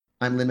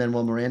I'm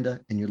Lin-Manuel Miranda,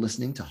 and you're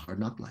listening to Hard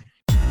Knock Life.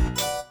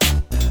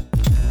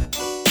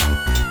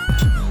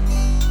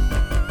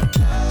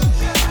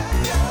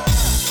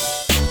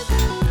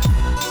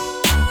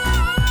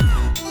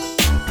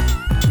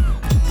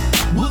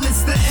 Well,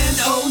 it's the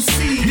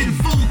NOC in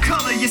full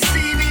color. You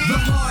see me? The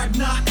Hard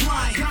Knock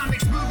Life.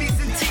 Comics, movies,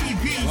 and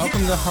TV.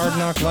 Welcome to Hard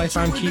Knock Life.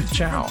 I'm Keith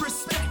Chow.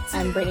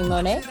 I'm Brittany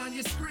Monet.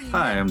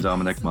 Hi, I'm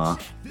Dominic Ma.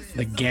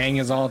 The gang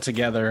is all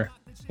together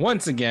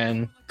once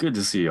again. Good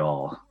to see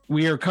y'all.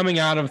 We are coming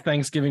out of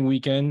Thanksgiving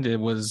weekend. It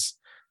was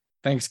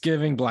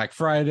Thanksgiving, Black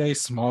Friday,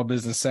 Small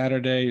Business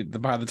Saturday.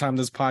 By the time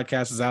this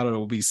podcast is out, it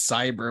will be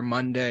Cyber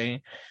Monday.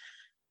 I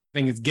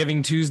think it's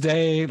Giving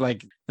Tuesday.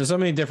 Like, there's so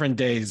many different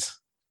days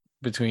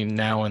between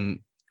now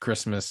and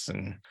Christmas.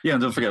 And yeah,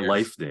 and don't forget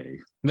Life Day.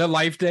 The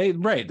Life Day,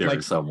 right. There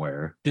like,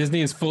 somewhere.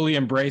 Disney has fully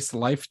embraced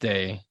Life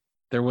Day.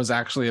 There was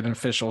actually an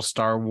official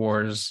Star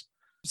Wars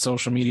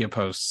social media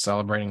post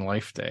celebrating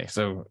Life Day.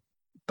 So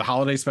the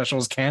holiday special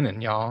is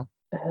canon, y'all.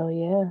 Hell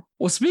yeah.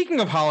 Well, speaking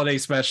of holiday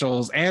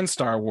specials and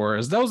Star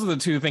Wars, those are the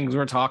two things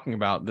we're talking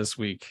about this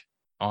week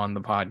on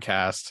the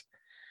podcast.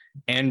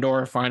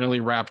 Andor finally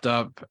wrapped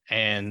up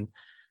and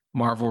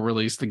Marvel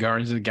released the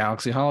Guardians of the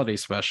Galaxy holiday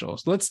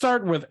specials. Let's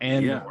start with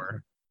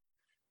Andor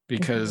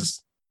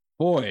because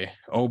boy,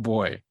 oh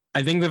boy,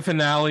 I think the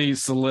finale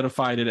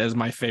solidified it as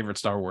my favorite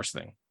Star Wars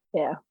thing.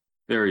 Yeah.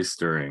 Very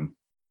stirring.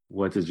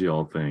 What did you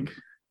all think?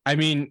 I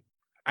mean,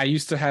 I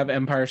used to have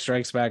Empire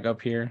Strikes Back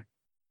up here,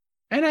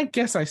 and I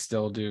guess I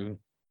still do.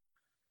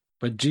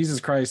 But Jesus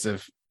Christ,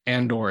 if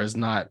Andor is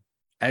not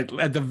at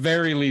the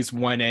very least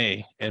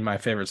 1A in my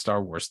favorite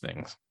Star Wars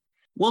things.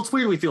 Well, it's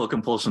weird we feel a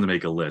compulsion to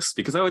make a list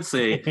because I would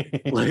say,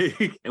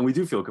 like, and we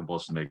do feel a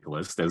compulsion to make a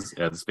list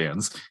as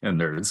fans and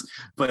nerds.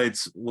 But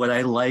what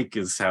I like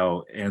is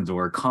how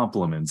Andor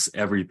complements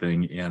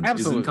everything and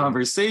is in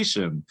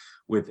conversation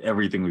with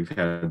everything we've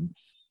had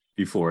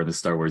before in the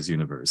Star Wars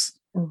universe.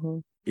 Mm-hmm.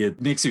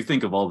 It makes you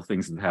think of all the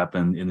things that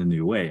happen in a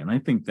new way. And I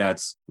think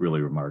that's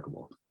really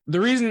remarkable.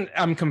 The reason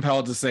I'm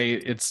compelled to say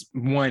it's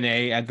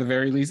 1A at the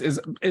very least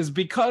is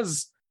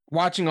because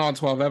watching all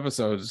 12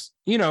 episodes,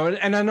 you know,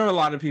 and I know a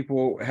lot of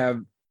people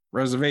have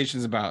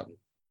reservations about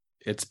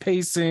its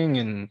pacing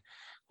and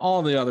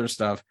all the other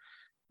stuff,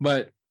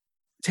 but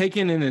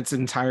taken in its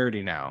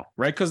entirety now,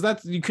 right? Because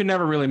that's, you could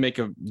never really make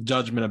a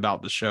judgment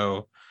about the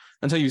show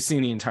until you've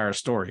seen the entire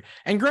story.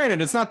 And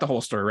granted, it's not the whole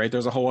story, right?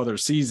 There's a whole other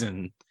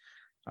season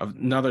of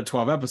another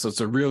 12 episodes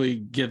to really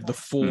give the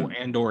full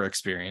Andor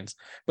experience.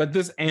 But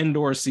this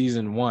Andor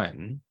season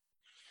 1,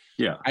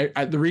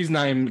 I the reason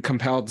I'm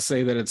compelled to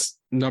say that it's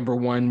number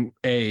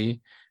 1A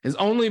is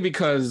only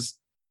because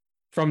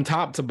from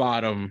top to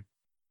bottom,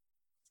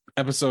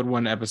 episode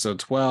 1, episode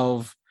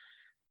 12,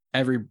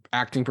 every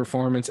acting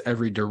performance,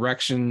 every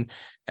direction,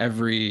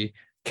 every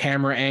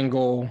camera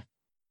angle,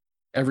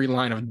 every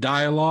line of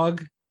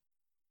dialogue,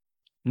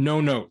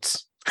 no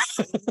notes.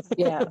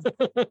 Yeah.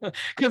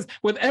 Because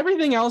with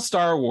everything else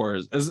Star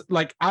Wars is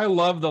like, I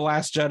love The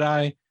Last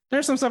Jedi.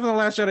 There's some stuff in The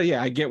Last Jedi,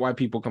 yeah, I get why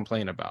people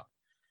complain about.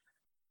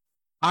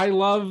 I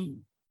love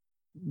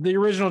the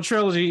original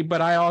trilogy,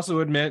 but I also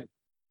admit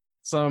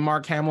some of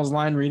Mark Hamill's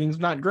line reading's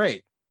not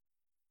great.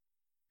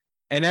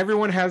 And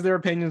everyone has their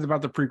opinions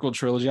about the prequel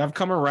trilogy. I've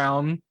come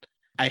around.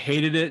 I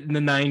hated it in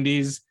the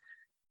 90s.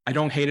 I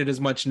don't hate it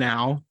as much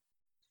now.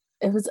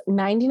 It was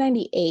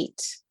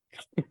 1998.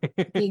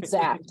 The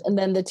exact, and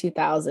then the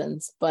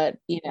 2000s, but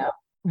you know.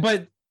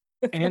 But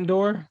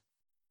Andor,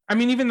 I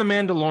mean, even The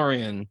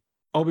Mandalorian,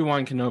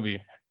 Obi-Wan Kenobi,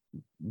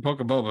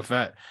 Book of Boba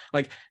Fett,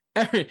 like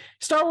every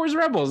Star Wars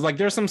Rebels, like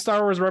there's some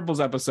Star Wars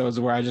Rebels episodes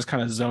where I just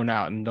kind of zone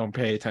out and don't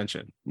pay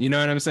attention. You know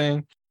what I'm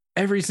saying?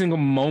 Every single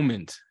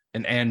moment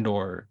in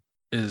Andor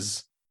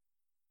is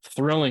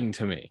thrilling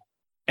to me.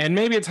 And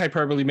maybe it's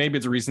hyperbole, maybe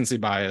it's recency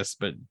bias,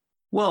 but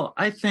well,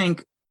 I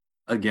think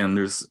again,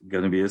 there's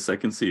going to be a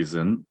second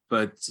season,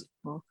 but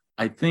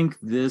I think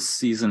this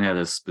season had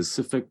a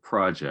specific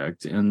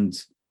project and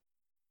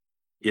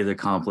it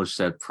accomplished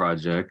that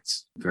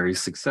project very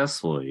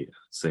successfully.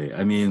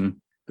 I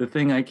mean, the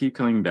thing I keep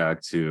coming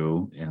back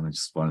to, and I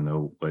just want to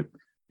know what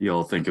you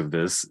all think of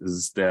this,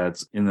 is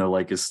that in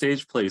a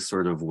stage play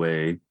sort of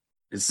way,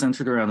 it's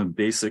centered around a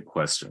basic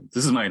question.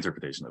 This is my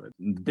interpretation of it.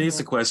 The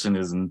basic question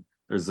is,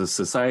 there's a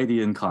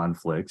society in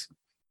conflict,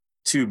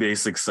 two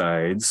basic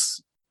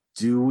sides.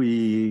 Do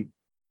we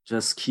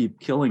just keep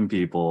killing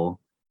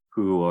people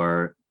who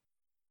are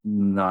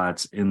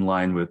not in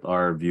line with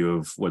our view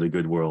of what a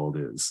good world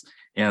is?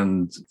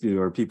 And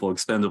are people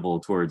expendable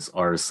towards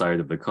our side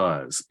of the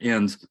cause?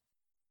 And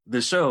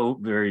the show,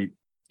 very,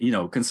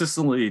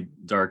 consistently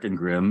dark and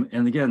grim.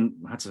 And again,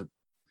 not to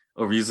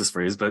overuse this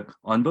phrase, but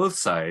on both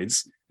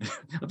sides,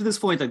 up to this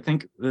point, I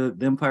think the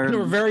Empire... There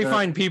were very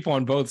fine people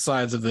on both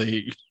sides of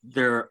the...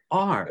 There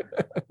are.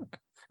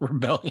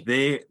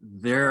 Rebellion.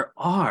 There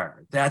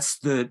are. That's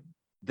the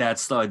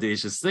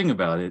audacious thing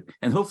about it,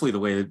 and hopefully the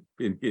way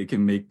it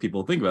can make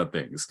people think about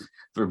things.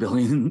 The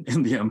rebellion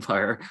and the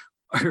Empire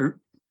are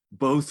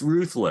both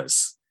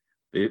ruthless.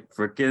 They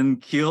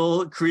frickin'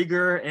 kill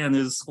Krieger and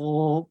his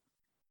whole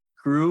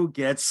crew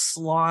gets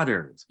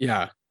slaughtered.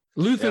 Yeah.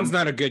 Luthen's Um,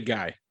 not a good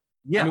guy.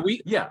 Yeah, I mean,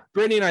 yeah.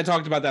 Brittany and I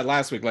talked about that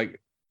last week.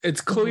 Like,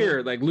 it's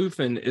clear, like,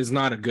 Luthen is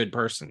not a good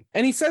person.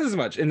 And he says as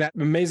much in that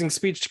amazing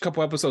speech a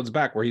couple episodes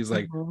back where he's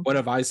like, what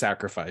have I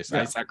sacrificed?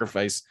 Yeah. I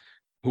sacrifice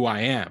who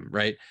I am,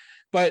 right?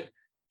 But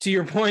to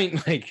your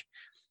point, like,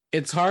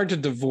 it's hard to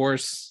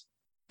divorce,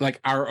 like,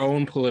 our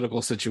own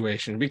political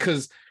situation,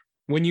 because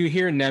when you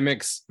hear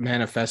Nemec's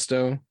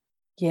manifesto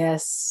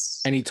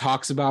Yes. and he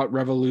talks about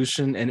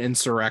revolution and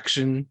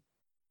insurrection,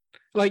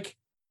 like,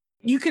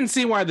 you can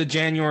see why the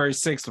January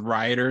 6th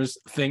rioters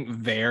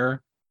think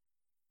they're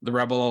the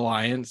Rebel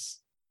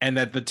Alliance and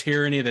that the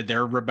tyranny that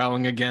they're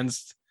rebelling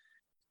against,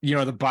 you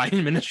know, the Biden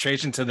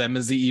administration to them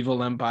is the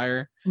evil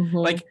empire. Mhm.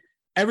 Like,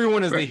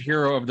 everyone is the Right.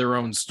 hero of their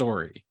own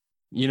story.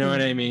 You know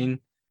what I mean?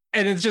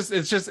 And it's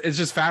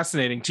just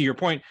fascinating to your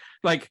point.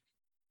 Like,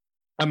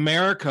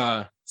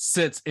 America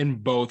sits in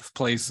both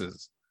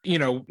places. You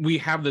know, we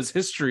have this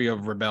history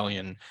of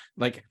rebellion.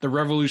 Like, the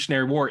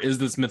Revolutionary War is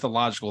this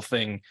mythological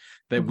thing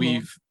that Mhm.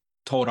 we've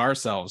told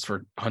ourselves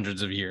for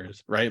hundreds of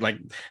years, right? Like,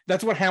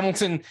 that's what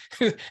Hamilton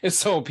is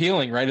so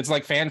appealing, right? It's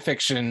like fan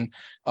fiction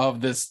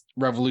of this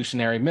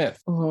revolutionary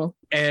myth. Mhm.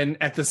 And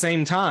at the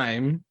same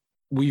time,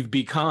 we've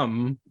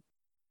become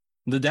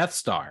the Death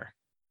Star,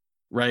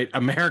 right?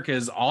 America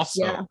is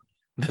also Yeah.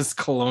 this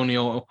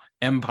colonial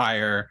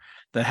empire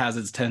that has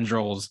its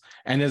tendrils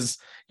and is,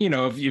 you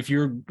know, if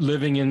you're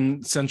living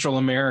in Central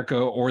America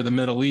or the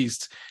Middle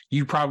East,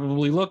 you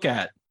probably look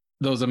at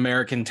those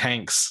American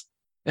tanks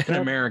and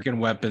Yep. American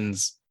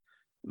weapons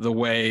the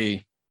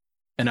way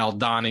an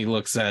Aldani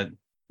looks at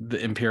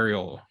the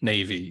Imperial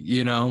Navy,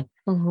 you know?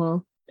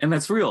 Mhm. And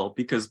that's real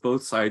because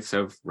both sides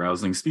have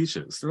rousing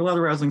speeches. There are a lot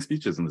of rousing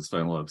speeches in this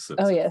final episode.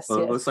 Oh, yes.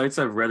 Both yes. sides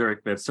have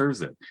rhetoric that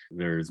serves it.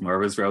 There's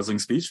Marva's rousing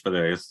speech, but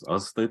I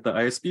also think the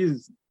ISP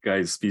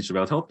guy's speech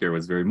about healthcare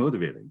was very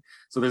motivating.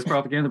 So there's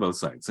propaganda both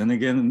sides. And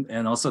again,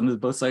 and also on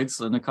both sides,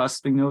 on a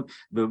costing note,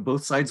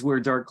 both sides wear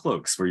dark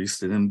cloaks. We're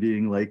used to them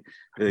being like,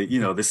 you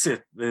know, the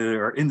Sith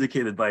are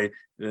indicated by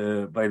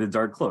the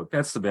dark cloak.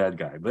 That's the bad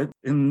guy. But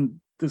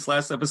in this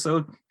last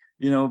episode,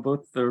 you know,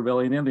 both the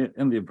rebellion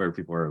and the Empire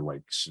people are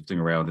like shifting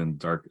around in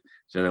dark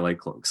Jedi-like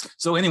cloaks.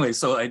 So anyway,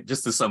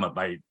 just to sum up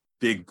my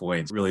big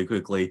points really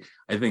quickly,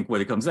 I think what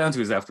it comes down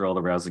to is after all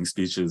the rousing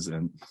speeches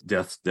and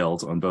death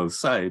dealt on both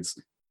sides,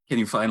 can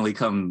you finally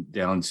come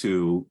down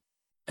to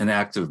an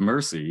act of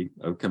mercy,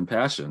 of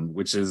compassion,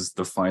 which is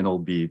the final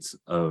beat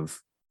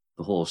of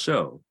the whole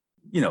show?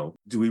 You know,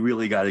 do we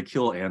really got to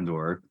kill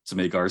Andor to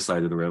make our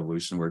side of the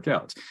revolution work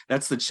out?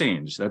 That's the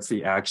change. That's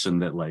the action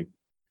that like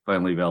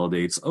finally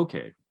validates,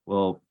 okay,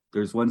 well,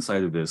 there's one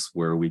side of this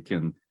where we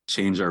can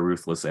change our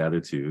ruthless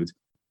attitude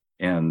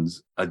and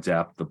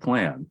adapt the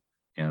plan.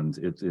 And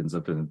it ends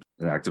up in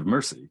an act of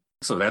mercy.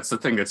 So that's the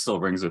thing that still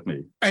rings with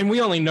me. And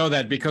we only know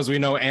that because we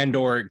know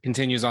Andor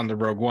continues on the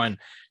Rogue One.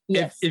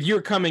 Yes. If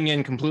you're coming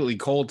in completely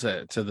cold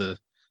to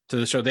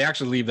the show, they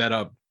actually leave that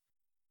up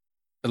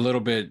a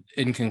little bit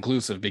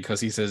inconclusive because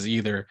he says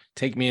either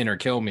take me in or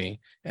kill me,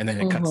 and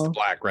then it cuts to Mhm.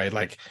 black, right?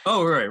 Like,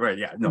 Oh, right,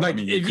 yeah. No, like I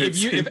mean, you could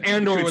say- if you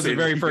Andor could was say the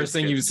that very he first gets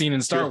thing killed. you've seen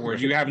in Star Wars,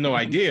 you have no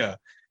idea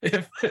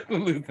if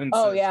Luthen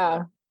Oh says-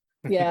 yeah.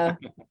 Yeah.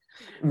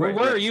 Right, Where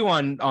right. are you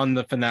on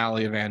the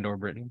finale of Andor,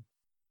 Brittany?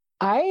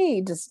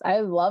 I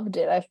loved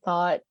it. I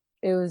thought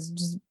it was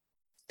just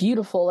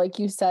beautiful. Like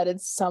you said,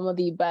 it's some of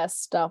the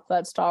best stuff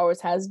that Star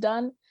Wars has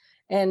done.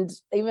 And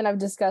even I've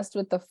discussed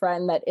with a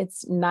friend that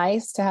it's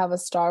nice to have a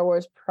Star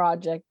Wars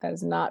project that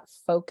is not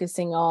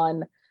focusing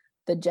on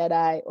the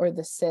Jedi or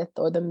the Sith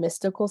or the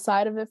mystical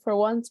side of it for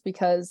once,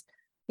 because,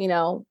 you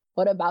know,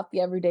 what about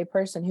the everyday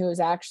person who is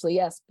actually,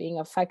 yes, being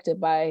affected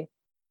by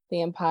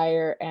the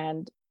Empire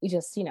and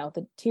just, you know,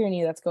 the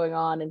tyranny that's going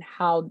on, and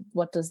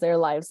what does their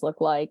lives look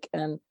like,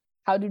 and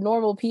how do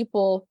normal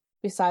people,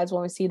 besides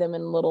when we see them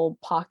in little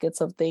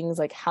pockets of things,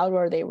 like how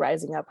are they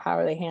rising up, how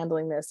are they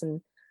handling this?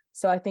 And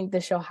so I think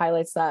the show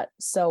highlights that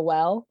so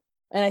well.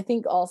 And I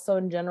think also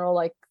in general,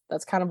 like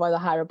that's kind of why the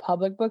High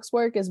Republic books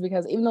work, is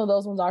because even though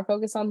those ones are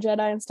focused on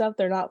Jedi and stuff,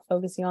 they're not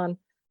focusing on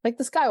like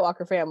the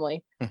Skywalker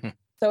family. Mhm.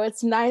 So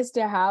it's nice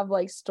to have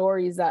like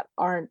stories that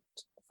aren't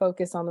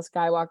focused on the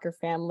Skywalker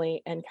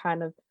family and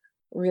kind of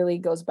really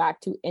goes back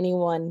to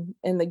anyone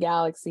in the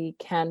galaxy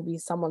can be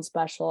someone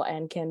special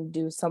and can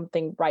do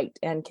something right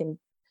and can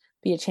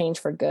be a change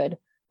for good.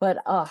 But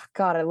oh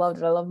God, I loved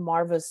it. I love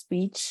Marva's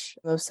speech.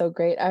 It was so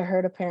great. I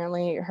heard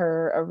apparently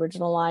her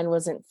original line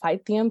wasn't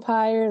 "fight the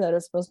Empire," that it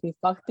was supposed to be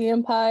 "fuck the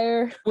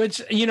Empire."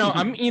 Which,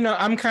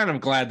 I'm kind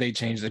of glad they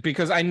changed it,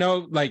 because I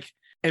know, like,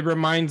 it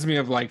reminds me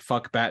of like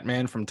 "fuck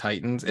Batman" from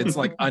Titans. It's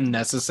like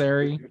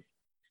unnecessary.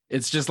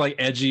 It's just like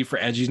edgy for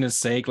edginess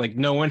sake. Like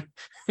no one.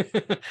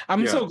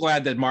 I'm so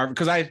glad that Marva,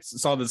 because I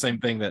saw the same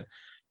thing, that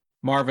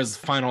Marva's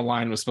final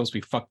line was supposed to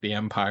be "fuck the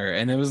Empire,"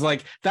 and it was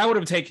like that would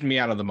have taken me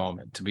out of the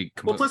moment, to be Well,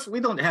 completely. plus we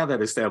don't have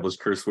that established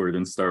curse word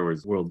in Star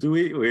Wars world, do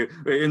we?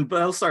 In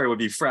Battlestar it would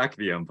be "frack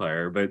the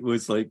Empire," but it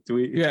was like, do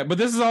we? Yeah, but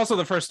this is also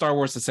the first Star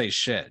Wars to say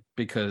shit,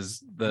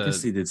 because I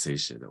guess the he did say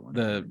shit at one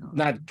point.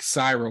 not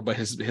Cyril, but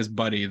his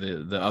buddy,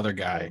 the other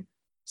guy,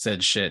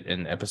 said shit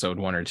in episode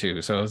 1 or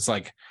 2. So it's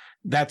like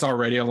that's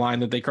already a line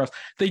that they cross.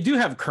 They do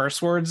have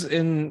curse words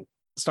in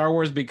Star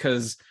Wars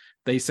because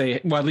they say,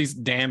 well, at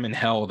least damn and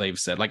hell they've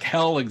said. Like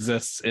hell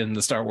exists in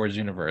the Star Wars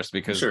universe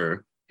because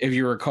Sure. if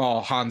you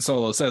recall, Han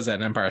Solo says that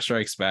in Empire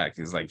Strikes Back.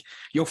 He's like,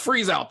 you'll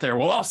freeze out there.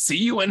 Well, I'll see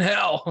you in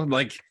hell.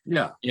 Like,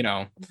 Yeah. you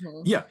know.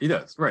 Mhm. Yeah, he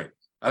does. Right.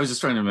 I was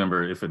just trying to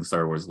remember if in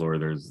Star Wars lore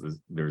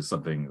there's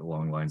something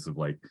along the lines of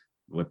like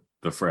what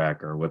the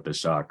frack or what the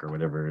shock or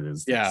whatever it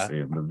is. Yeah. Say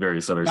in the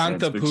various other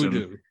science fiction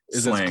Bantha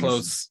is slangs. as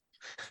close.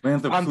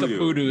 Bantha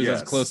Poodoo is as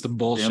yes. close to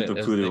bullshit. Bantha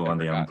as Poodoo they've on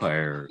the ever gotten.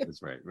 Empire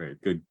is right.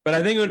 Good. But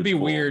I think it would good be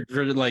pull. weird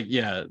for like,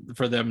 yeah,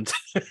 for them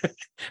to,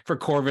 for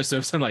Corvus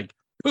to send like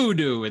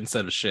Poodoo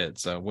instead of shit.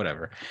 So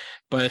whatever.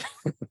 But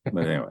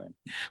But anyway.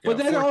 but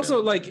Yeah, then fork also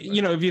that. like,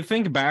 you know, if you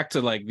think back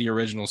to like the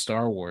original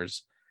Star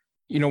Wars,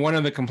 you know, one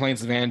of the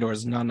complaints of Andor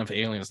is not enough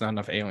aliens,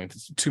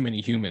 it's too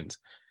many humans.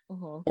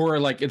 Mhm. Or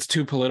like it's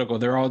too political.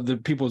 They're all the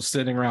people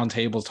sitting around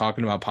tables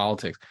talking about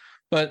politics.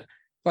 But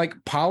like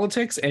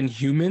politics and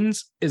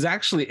humans is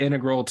actually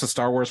integral to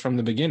Star Wars from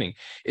the beginning.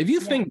 If you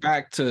Yeah. think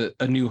back to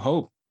A New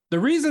Hope, the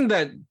reason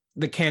that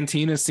the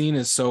cantina scene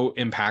is so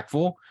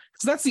impactful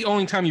because that's the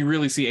only time you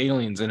really see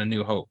aliens in A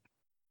New Hope.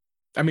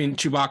 I mean,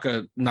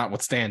 Chewbacca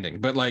notwithstanding,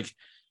 but like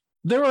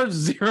there are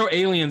zero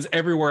aliens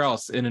everywhere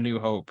else in A New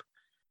Hope,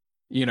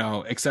 you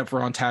know, except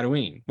for on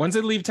Tatooine. Once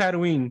they leave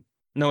Tatooine,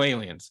 no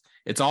aliens.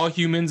 It's all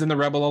humans in the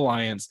Rebel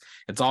Alliance.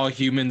 It's all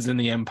humans in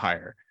the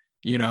Empire,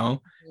 you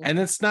know? And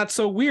it's not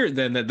so weird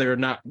then that there are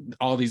not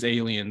all these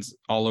aliens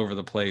all over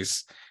the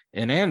place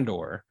in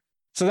Andor.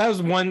 So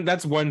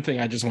that's one thing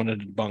I just wanted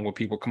to debunk with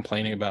people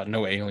complaining about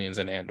no aliens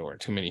in Andor,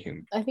 too many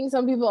humans. I think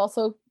some people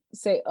also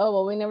say, oh,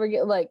 well, we never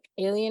get like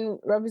alien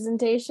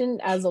representation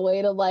as a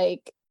way to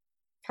like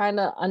kind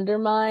of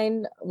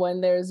undermine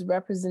when there's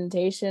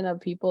representation of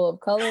people of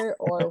color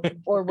or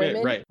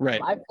women.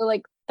 Right. I feel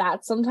like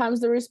that's sometimes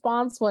the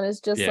response when it's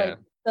just Yeah. like,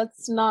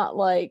 that's not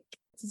like,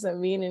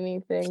 doesn't mean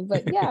anything.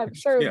 But yeah, I'm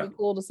sure it'd Yeah. be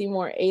cool to see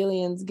more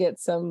aliens get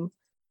some,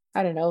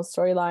 I don't know,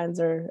 storylines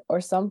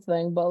or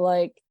something. But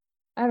like,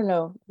 I don't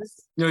know.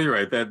 No, you're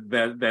right.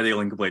 That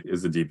alien complaint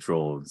is a deep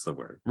troll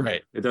somewhere.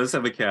 Right. It does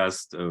have a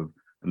cast of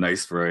a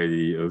nice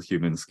variety of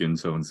human skin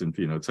tones and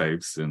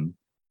phenotypes, and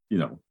you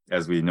know,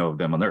 as we know of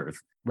them on Earth,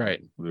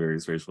 Right.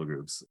 various racial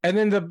groups. And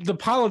then the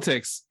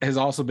politics has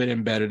also been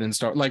embedded in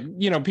Star. Like,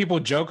 you know, people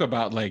joke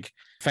about like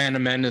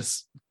Phantom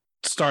Menace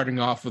starting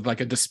off with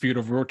like a dispute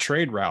over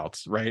trade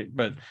routes, right?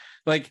 But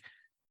like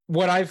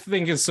what I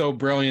think is so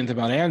brilliant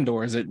about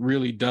Andor is it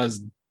really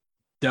does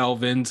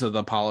delve into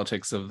the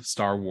politics of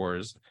Star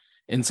Wars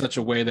in such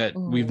a way that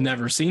we've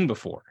never seen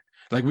before.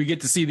 Like we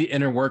get to see the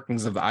inner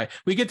workings of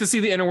we get to see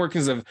the inner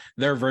workings of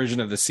their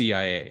version of the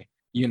CIA,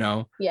 you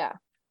know? Yeah.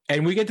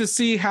 And we get to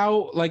see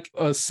how like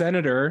a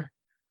senator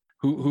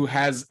who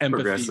has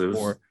empathy Progressive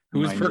for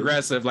who is minded.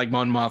 progressive like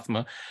Mon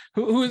Mothma,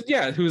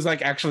 who's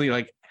like actually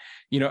like,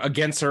 you know,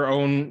 against her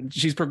own,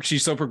 she's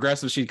so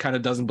progressive she kind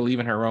of doesn't believe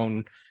in her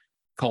own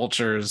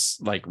culture's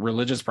like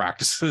religious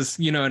practices,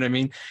 you know what I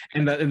mean?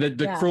 And the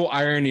Yeah. cruel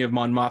irony of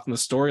Mon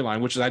Mothma's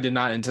storyline, which I did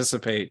not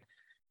anticipate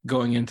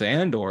going into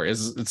Andor,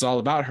 is it's all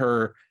about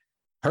her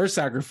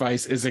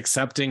sacrifice is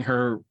accepting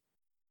her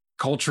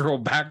cultural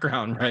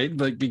background, right?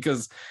 Like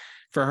because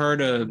for her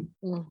to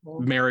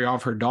Mhm. marry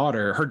off her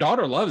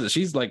daughter loves it.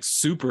 She's like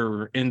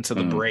super into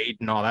the braid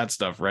and all that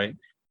stuff, right?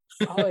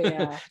 Oh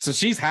yeah. So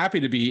she's happy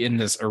to be in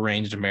this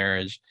arranged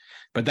marriage,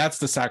 but that's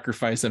the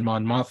sacrifice that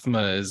Mon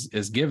Mothma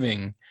is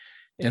giving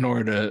in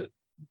order to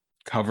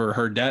cover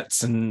her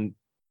debts and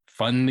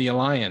fund the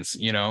alliance,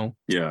 you know?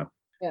 Yeah,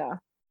 Yeah.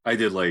 I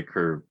did like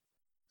her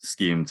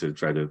scheme to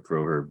try to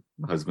throw her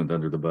husband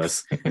under the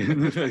bus.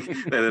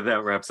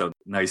 that wraps up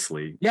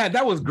nicely. Yeah,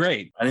 that was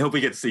great. I hope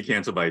we get to see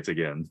Canto Bites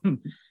again.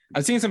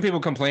 I've seen some people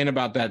complain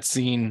about that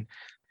scene.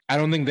 I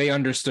don't think they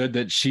understood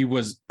that she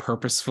was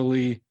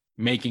purposefully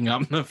making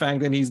up the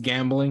fact that he's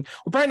gambling.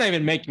 Well, probably not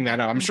even making that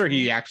up. I'm sure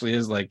he actually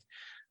is like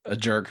a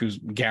jerk who's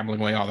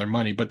gambling away all their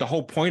money. But the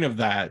whole point of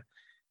that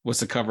was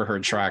to cover her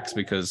tracks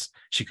because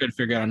she couldn't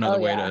figure out another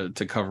way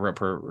to cover up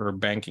her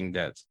banking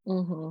debts.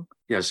 Mm-hmm.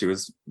 Yeah, she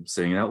was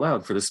saying it out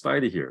loud for the spy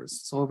to hear.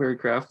 It's all very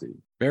crafty.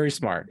 Very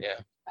smart. Yeah.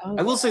 Oh,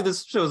 I will say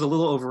this show is a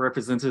little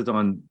overrepresented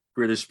on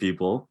British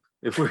people.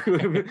 If we're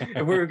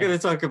going to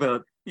talk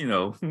about, you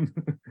know,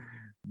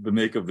 the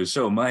make of the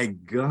show, my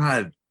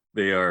God,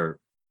 they are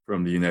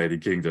from the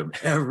United Kingdom.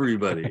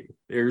 Everybody,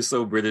 they're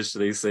so British.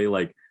 They say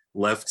like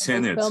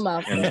lieutenant film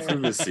out and there.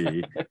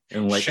 privacy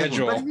and like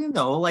Schedule. But, you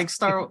know, like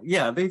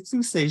yeah, they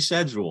do say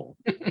schedule.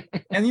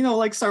 And you know,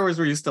 like Star Wars,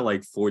 we're used to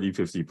like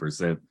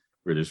 40-50%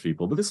 British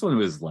people, but this one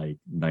was like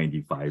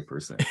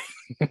 95%.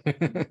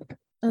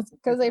 It's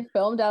because they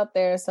filmed out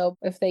there, so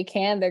if they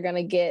can, they're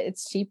gonna get.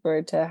 It's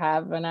cheaper to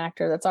have an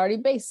actor that's already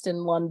based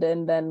in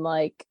London than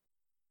like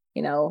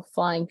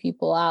flying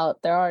people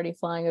out. They're already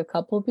flying a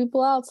couple of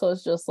people out, so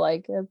it's just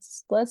like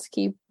let's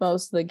keep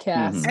most of the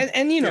cast.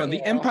 And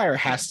the Empire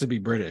has to be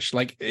British.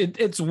 Like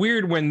it's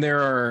weird when there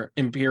are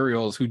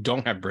Imperials who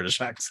don't have British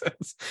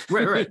accents.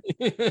 Right.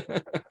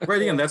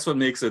 Again, that's what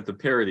makes it the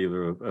parody of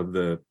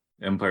the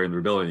Empire and the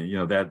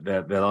Rebellion.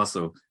 That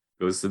also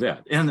goes to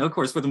that. And of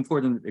course, with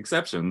important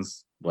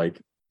exceptions like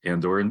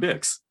Andor and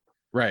Bix.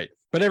 Right.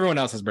 But everyone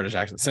else has British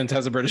accents. Sint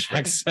has a British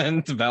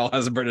accent. Vel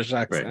has a British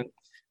accent. Right.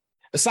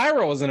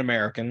 Cyril is an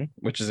American,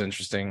 which is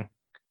interesting.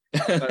 He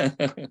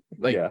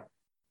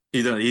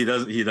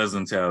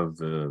doesn't have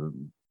the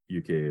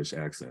UK-ish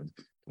accent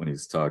when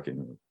he's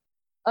talking.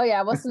 Oh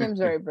yeah, what's the name's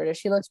very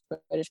British. He looks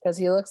British because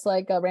he looks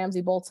like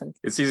Ramsay Bolton.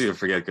 It's easy to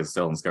forget because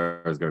Stellan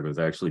Skarsgård was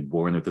actually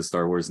born with the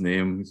Star Wars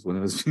name when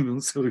it was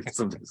so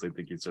sometimes I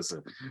think he's just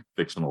a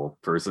fictional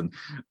person.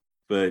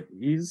 But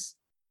he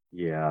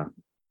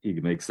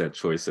makes that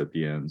choice at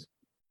the end.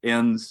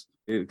 And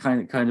it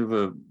kind of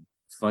a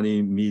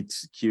funny meet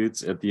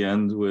cute at the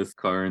end with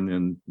Karn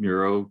and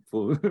Miro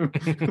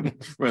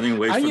running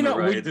away from the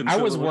ride. I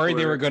was worried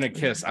they were going to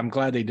kiss. I'm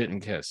glad they didn't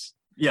kiss.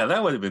 Yeah,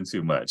 that would have been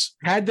too much.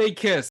 Had they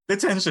kissed, the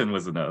tension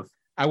was enough.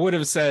 I would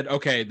have said,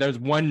 okay, there's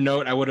one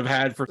note I would have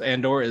had for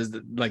Andor is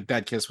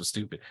that kiss was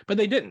stupid, but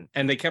they didn't,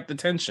 and they kept the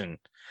tension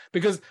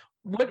because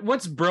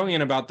what's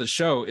brilliant about the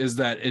show is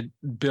that it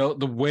built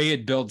the way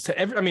it builds to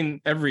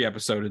every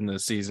episode in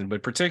this season,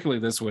 but particularly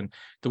this one,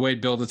 the way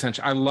it builds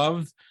attention. I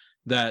love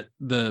that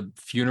the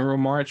funeral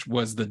march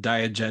was the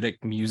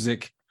diegetic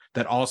music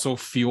that also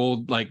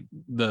fueled like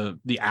the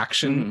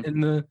action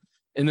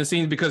in the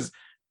scenes, because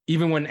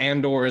even when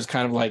Andor is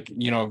kind of like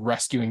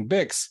rescuing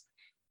Bix,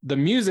 the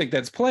music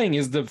that's playing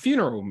is the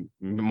funeral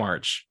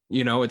march.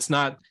 It's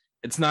not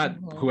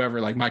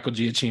whoever like Michael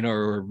Giacchino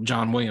or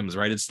John Williams,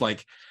 right? It's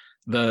like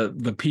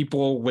the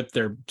people with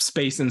their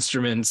space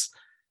instruments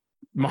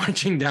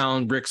marching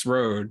down Brick's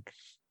Road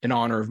in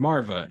honor of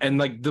Marva, and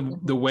like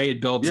the way it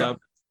builds up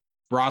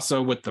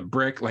Rosso with the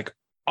brick, like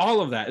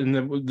all of that, and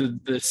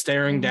the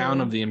staring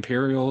down of the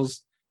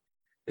Imperials.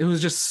 It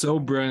was just so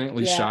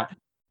brilliantly shot.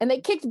 And they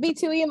kicked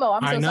B2 Emo.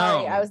 I'm so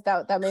sorry.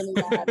 That made me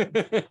mad.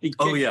 They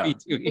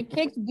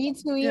kicked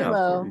B2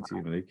 Emo.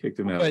 They kicked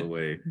him out of the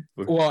way.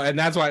 Well, and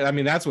that's why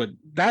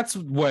that's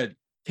what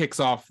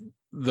kicks off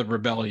the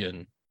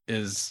rebellion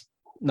is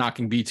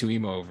knocking B2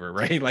 Emo over,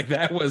 right? Like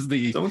that was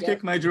the don't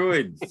kick my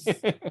droid.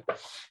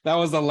 That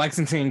was the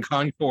Lexington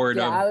Concord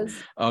of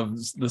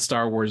the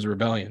Star Wars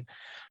rebellion.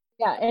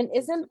 Yeah, and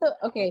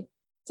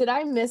did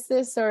I miss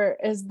this, or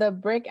is the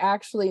brick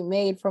actually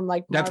made from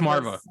like That's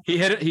Marva? He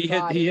hit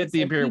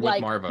the Imperial with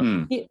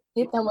Marva. He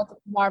hit them with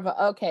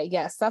Marva. Okay,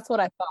 yes, that's what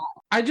I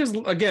thought. I just,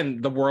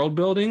 again, the world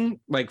building,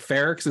 like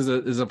Ferrix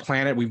is a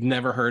planet we've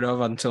never heard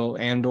of until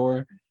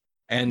Andor,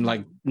 and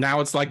like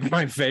now it's like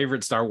my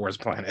favorite Star Wars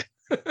planet.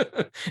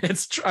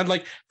 I'm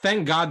like,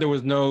 thank God there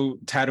was no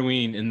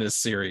Tatooine in this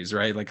series,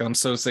 right? Like I'm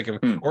so sick of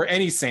or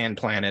any sand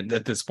planet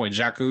at this point,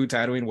 Jakku,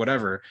 Tatooine,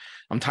 whatever.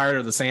 I'm tired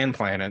of the sand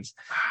planets.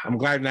 I'm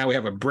glad now we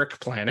have a brick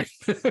planet.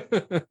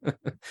 But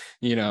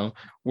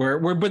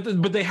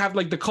they have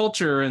like the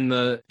culture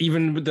and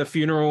even with the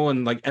funeral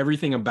and like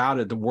everything about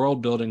it, the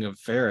world building of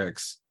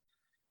Ferrix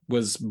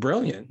was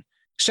brilliant.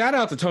 Shout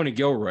out to Tony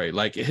Gilroy,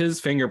 like his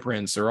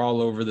fingerprints are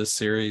all over this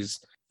series.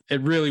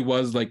 It really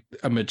was like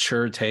a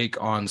mature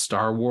take on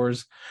Star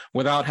Wars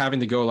without having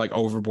to go like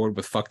overboard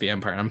with fuck the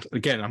Empire. I'm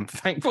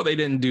thankful they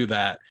didn't do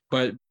that,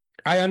 but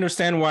I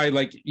understand why,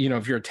 like,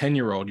 if you're a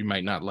 10-year-old, you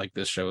might not like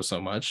this show so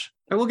much.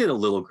 I will get a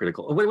little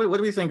critical. What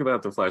do we think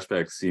about the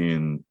flashback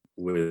scene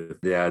with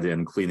Dad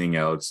and cleaning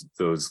out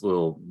those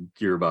little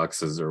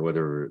gearboxes or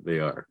whatever they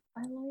are?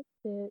 I liked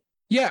it.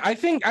 Yeah,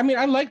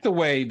 I like the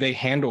way they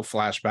handle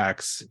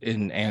flashbacks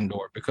in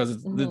Andor because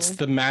it's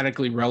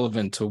thematically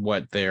relevant to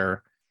what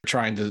they're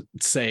trying to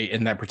say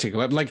in that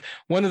particular, like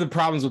one of the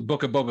problems with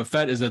Book of Boba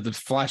Fett is that the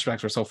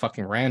flashbacks were so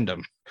fucking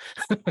random.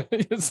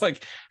 It's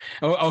like,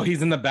 oh,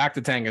 he's in the back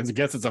to tank. I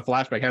guess it's a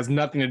flashback. It has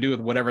nothing to do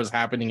with whatever's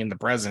happening in the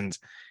present.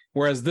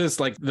 Whereas this,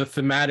 like the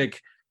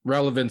thematic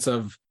relevance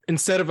of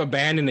instead of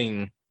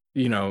abandoning,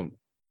 the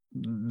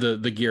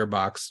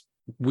gearbox,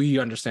 we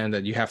understand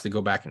that you have to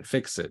go back and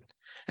fix it.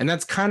 And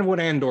that's kind of what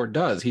Andor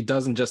does. He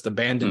doesn't just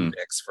abandon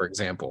Bix, for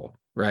example,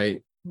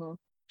 right? Mm-hmm.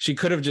 She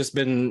could have just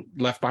been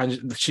left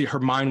behind. Her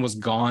mind was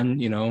gone,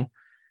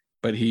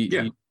 but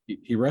he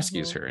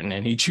rescues her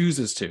and he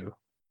chooses to,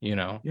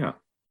 Yeah.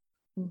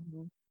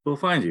 Mm-hmm. We'll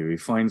find you. He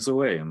finds a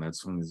way. And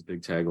that's one of these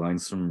big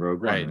taglines from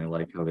Rogue One. And I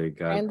like how they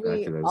got and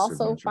we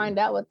also find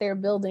out what they're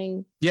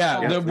building.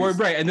 Yeah,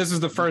 right. And this is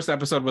the first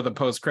episode with a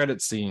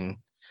post-credit scene,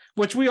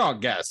 which we all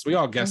guessed. We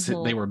all guessed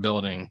that they were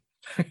building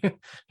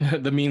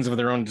the means of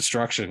their own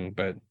destruction,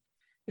 but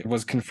it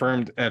was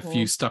confirmed if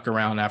you stuck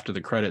around after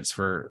the credits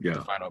for the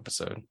final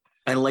episode.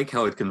 I like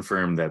how it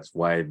confirmed that's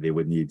why they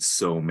would need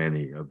so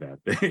many of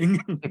that thing.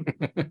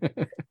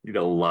 Need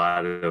a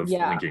lot of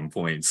linking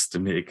points to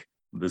make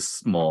this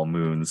small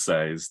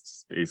moon-sized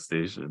space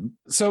station.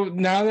 So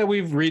now that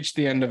we've reached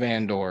the end of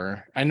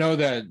Andor, I know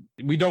that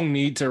we don't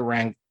need to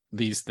rank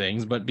these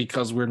things, but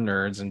because we're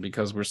nerds and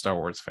because we're Star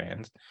Wars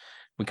fans,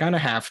 we kind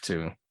of have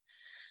to.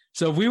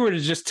 So if we were to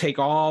just take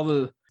all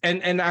the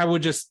and I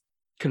would just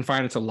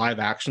confine it to live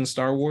action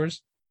Star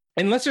Wars,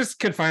 and let's just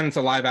confine it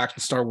to live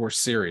action Star Wars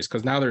series,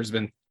 because now there's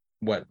been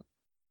what?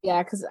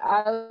 Yeah, because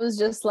I was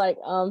just like,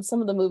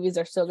 some of the movies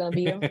are still going to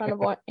be in front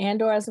of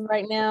Andor as of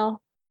right now.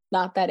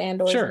 Not that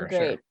Andor isn't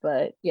great,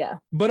 but yeah.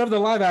 But of the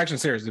live action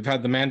series, we've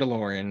had The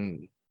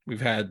Mandalorian,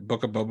 we've had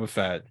Book of Boba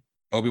Fett,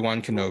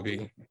 Obi-Wan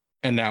Kenobi,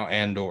 and now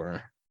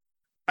Andor.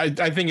 I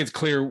think it's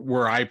clear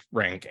where I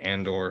rank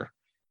Andor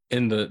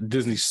in the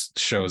Disney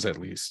shows, at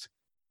least.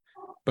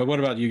 But what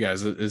about you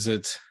guys? Is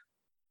it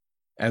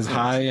as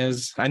high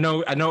as I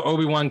know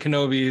Obi-Wan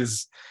Kenobi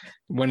is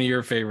one of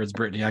your favorites,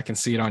 Brittany. I can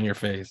see it on your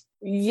face.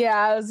 Yeah,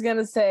 I was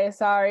gonna say,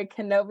 sorry,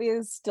 Kenobi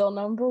is still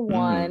number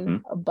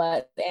one,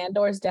 but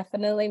Andor is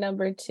definitely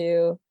number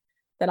two.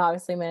 Then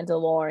obviously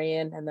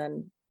Mandalorian, and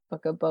then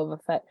Book of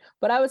Boba Fett.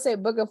 But I would say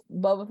Book of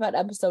Boba Fett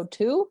episode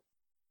 2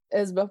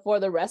 is before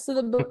the rest of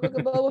the Book of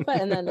Boba Fett,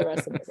 and then the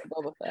rest of Book of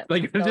Boba Fett.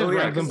 Like, just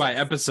rank them by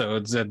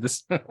episodes at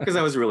this. Because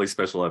that was a really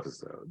special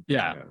episode.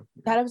 Yeah.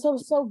 That episode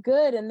was so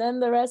good, and then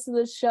the rest of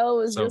the show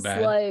was So just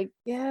bad. like,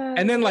 yeah.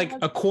 And then like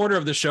a quarter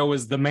of the show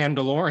is The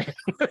Mandalorian.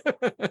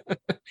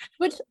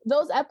 Which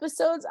those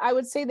episodes, I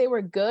would say they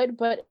were good,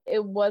 but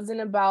it wasn't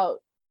about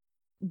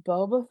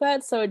Boba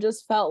Fett, so it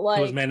just felt like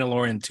It was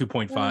Mandalorian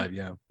 2.5,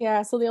 yeah.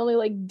 Yeah, so the only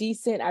like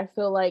decent, I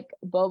feel like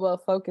Boba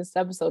focused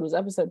episode was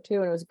episode 2,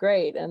 and it was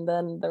great. And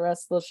then the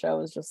rest of the show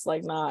was just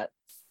like not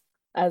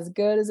as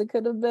good as it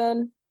could have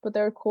been, but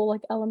there were cool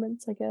like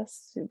elements, I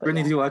guess. But Brittany,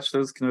 yeah. do you watch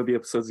those Kenobi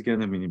episodes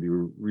again? I mean, have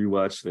you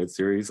rewatched that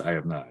series? I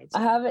have not.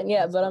 I haven't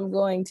yet, but I'm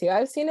going to.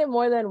 I've seen it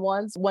more than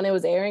once when it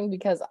was airing,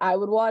 because I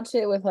would watch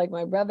it with like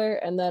my brother,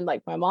 and then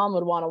like my mom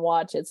would want to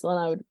watch it, so then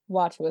I would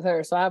watch it with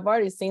her. So I've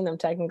already seen them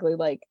technically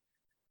like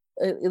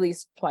at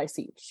least twice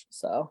each.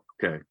 So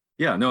Okay.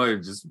 Yeah, no, I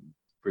just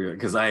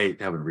because I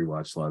haven't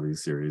rewatched a lot of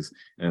these series,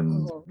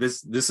 and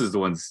this is the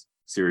one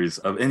series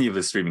of any of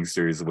the streaming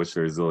series, of which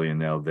there's a zillion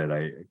now, that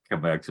I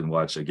come back to and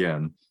watch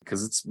again,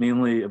 because it's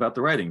mainly about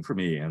the writing for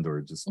me, and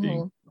or just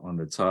being on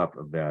the top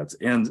of that.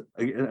 And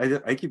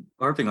I keep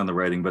harping on the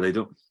writing, but I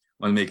don't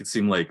want to make it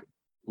seem like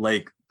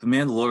The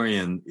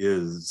Mandalorian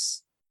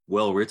is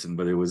well written,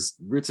 but it was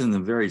written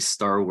in a very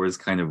Star Wars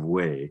kind of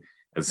way,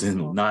 as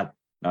in not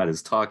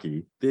as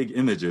talky, big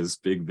images,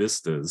 big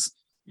vistas,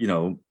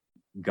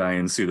 guy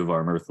in suit of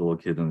armor with a little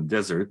kid in the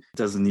desert. It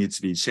doesn't need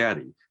to be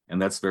chatty.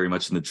 And that's very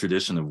much in the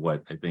tradition of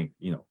what I think,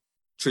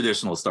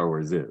 traditional Star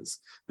Wars is.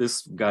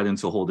 This got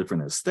into a whole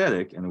different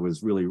aesthetic, and it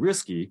was really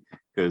risky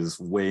because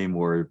way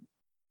more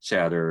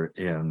chatter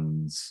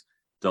and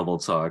double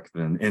talk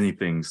than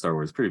anything Star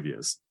Wars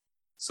previous.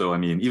 So, I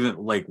mean, even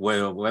like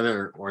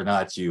whether or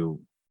not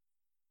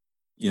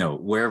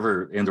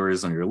wherever Andor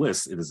is on your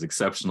list, it is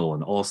exceptional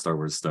in all Star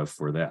Wars stuff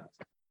for that.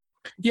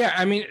 Yeah,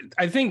 I mean,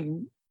 I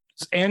think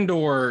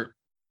Andor,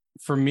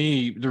 for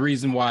me, the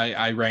reason why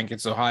I rank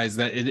it so high is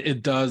that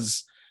it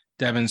does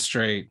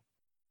demonstrate.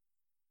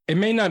 It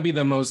may not be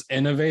the most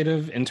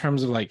innovative in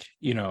terms of like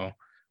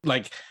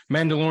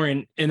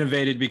Mandalorian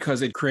innovated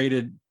because it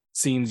created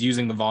scenes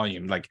using the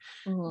volume. Like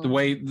the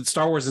way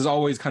Star Wars has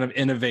always kind of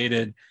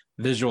innovated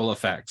visual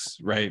effects,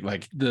 right?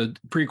 Like the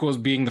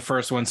prequels being the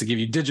first ones to give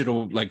you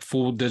digital, like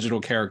full digital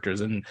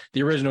characters, and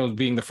the originals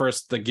being the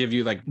first to give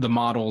you like the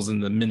models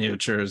and the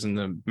miniatures and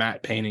the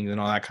matte paintings and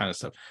all that kind of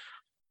stuff.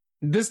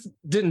 This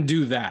didn't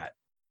do that,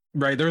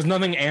 right? There was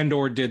nothing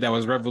Andor did that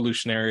was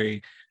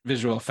revolutionary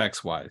visual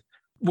effects wise.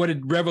 What it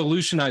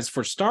revolutionized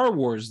for Star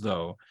Wars,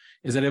 though,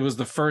 is that it was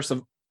the first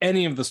of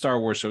any of the Star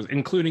Wars shows,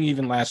 including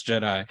even Last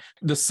Jedi.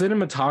 The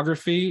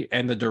cinematography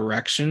and the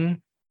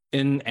direction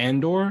in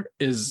Andor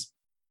is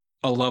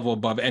a level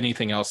above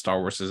anything else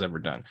Star Wars has ever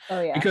done. Oh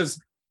yeah. Because,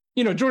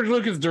 George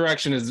Lucas'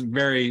 direction is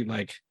very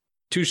like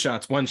 2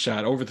 shots, 1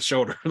 shot over the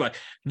shoulder. Like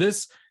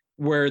this,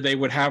 where they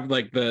would have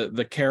like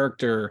the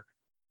character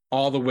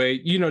all the way,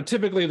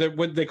 typically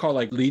what they call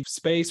like lead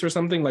space or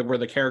something, like where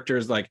the character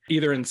is like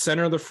either in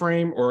center of the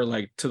frame or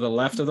like to the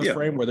left of the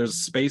frame where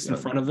there's space in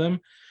front of them.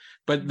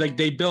 But like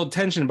they build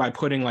tension by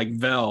putting like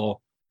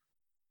Vel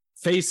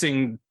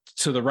facing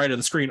to the right of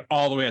the screen,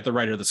 all the way at the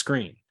right of the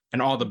screen,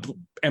 and all the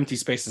empty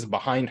spaces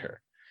behind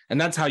her. And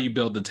that's how you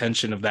build the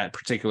tension of that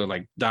particular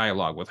like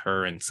dialogue with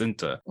her and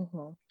Cinta.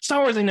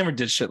 Star Wars, they never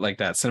did shit like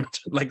that,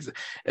 like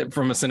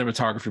from a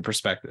cinematography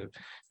perspective,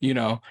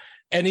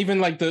 and even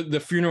like the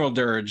funeral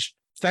dirge.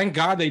 Thank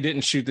God they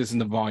didn't shoot this in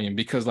the volume,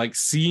 because like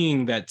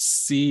seeing that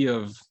sea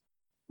of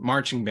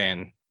marching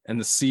band and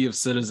the sea of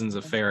citizens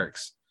of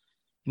Ferrix,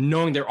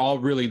 knowing they're all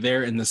really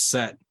there in the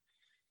set,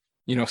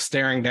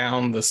 staring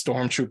down the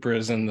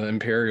stormtroopers and the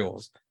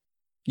Imperials.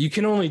 You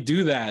can only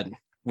do that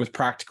with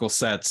practical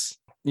sets,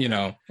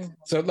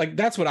 So like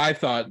that's what I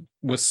thought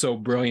was so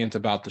brilliant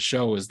about the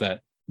show, is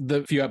that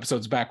the few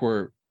episodes back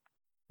where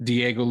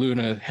Diego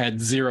Luna had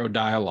 0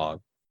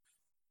 dialogue,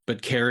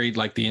 but carried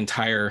like the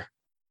entire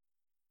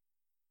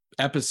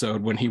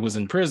episode when he was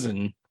in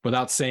prison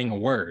without saying a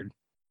word,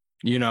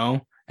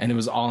 and it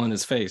was all in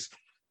his face.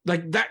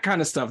 like that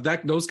kind of stuff,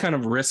 those kind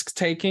of risk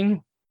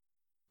taking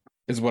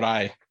is what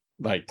I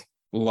like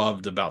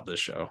loved about this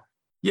show.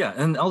 Yeah,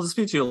 and I'll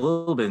dispute you a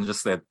little bit in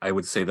just that I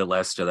would say that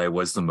Last Jedi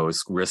was the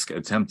most risk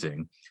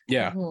attempting.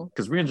 Yeah,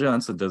 because Rian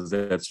Johnson does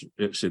that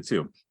shit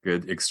too.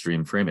 Good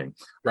extreme framing.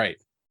 right.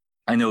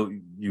 I know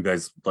you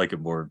guys like it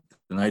more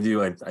than I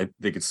do. I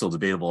think it's still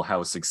debatable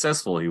how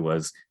successful he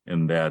was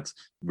in that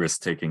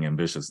risk-taking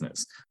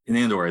ambitiousness. In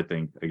Andor, I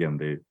think again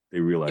they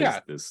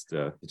realized this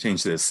to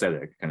change the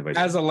aesthetic kind of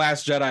idea. As a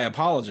Last Jedi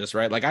apologist,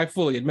 right? Like I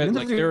fully admit,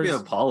 like there's there's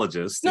an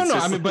apologist. No, It's no,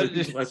 just I mean, but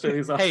Last Jedi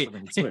is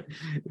awesome. hey,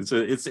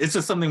 it's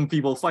just something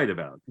people fight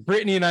about.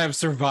 Brittany and I have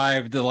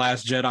survived the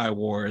Last Jedi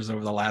wars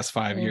over the last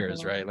 5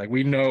 years, right? Like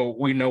we know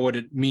what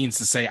it means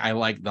to say I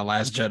like the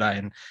Last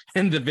Jedi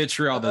and the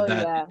vitriol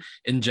that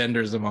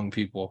engenders among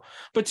people.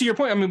 But to your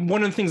point, I mean,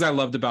 one of the things I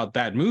loved about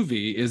that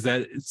movie is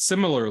that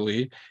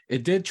similarly,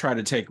 it did try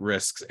to take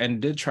risks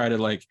and did try to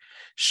like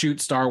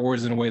shoot Star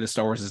Wars in a way that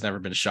Star Wars has never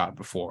been shot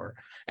before.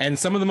 And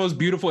some of the most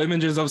beautiful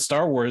images of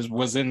Star Wars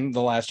was in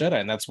The Last Jedi,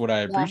 and that's what I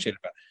appreciate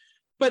about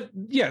it. But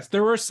yes,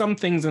 there were some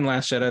things in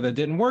Last Jedi that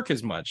didn't work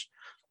as much.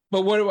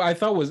 But what I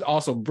thought was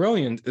also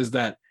brilliant is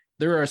that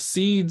there are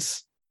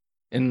seeds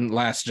in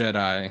Last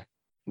Jedi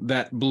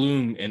that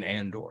bloom in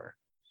Andor.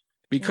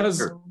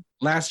 Because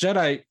Last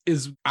Jedi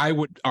is, I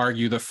would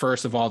argue, the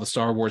first of all the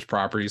Star Wars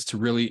properties to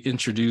really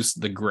introduce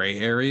the gray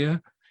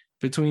area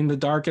between the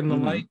dark and the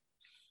light.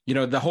 You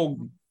know, the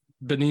whole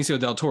Benicio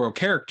del Toro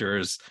character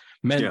is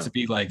meant to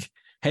be like,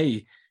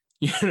 hey,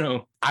 you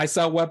know, I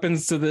sell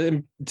weapons to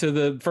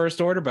the First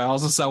Order, but I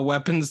also sell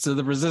weapons to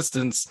the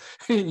Resistance.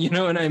 You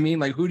know what I mean?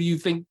 Like, who do you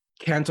think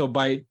Canto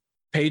Bight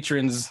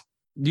patrons?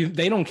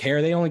 They don't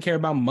care. They only care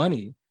about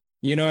money.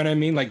 You know what I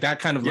mean? Like that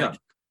kind of like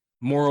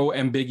moral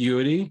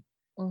ambiguity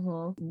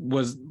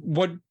was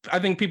what I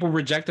think people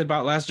rejected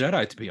about Last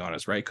Jedi, to be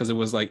honest, right? Because it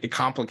was like it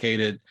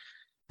complicated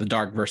the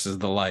dark versus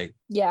the light.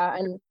 Yeah,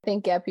 and I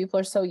think people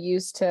are so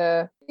used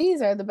to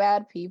these are the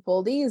bad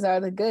people, these are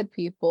the good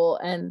people,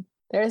 and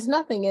there's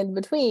nothing in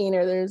between,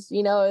 or there's,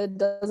 you know, it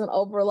doesn't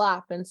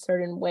overlap in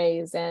certain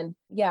ways. And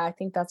yeah, I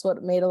think that's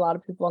what made a lot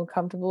of people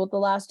uncomfortable with The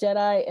Last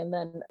Jedi. And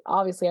then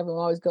obviously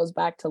everyone always goes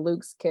back to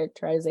Luke's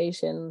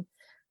characterization.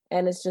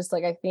 And it's just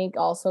like, I think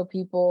also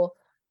people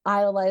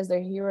idolize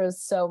their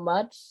heroes so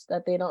much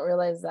that they don't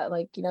realize that,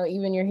 like, you know,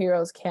 even your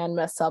heroes can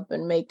mess up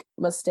and make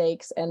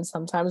mistakes, and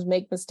sometimes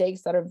make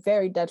mistakes that are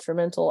very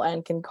detrimental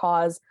and can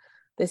cause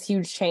this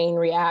huge chain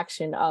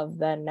reaction of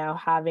then now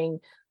having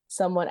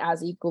someone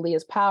as equally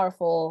as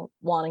powerful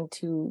wanting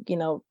to, you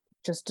know,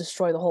 just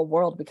destroy the whole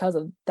world because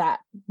of that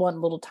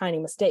one little tiny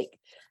mistake.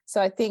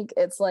 So I think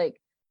it's like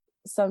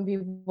some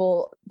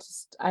people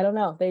just, I don't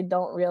know, they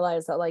don't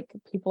realize that like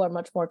people are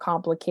much more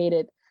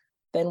complicated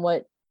than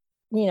what,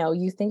 you know,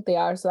 you think they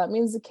are. So that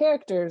means the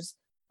characters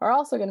are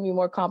also going to be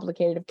more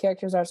complicated. If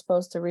characters are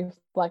supposed to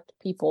reflect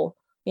people,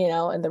 you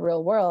know, in the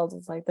real world,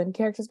 it's like then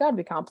characters got to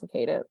be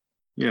complicated.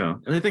 Yeah,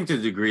 and I think to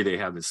the degree they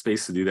have the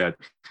space to do that,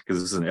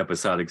 because this is an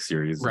episodic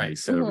series, right? They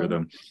set a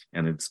rhythm,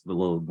 and it's a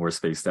little more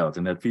spaced out.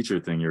 And that feature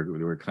thing,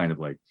 we're kind of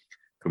like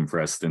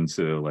compressed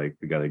into like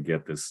we got to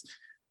get this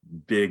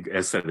big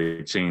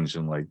aesthetic change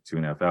in like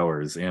 2.5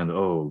 hours, and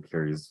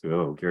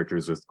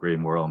characters with great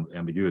moral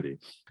ambiguity.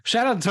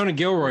 Shout out to Tony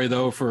Gilroy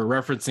though for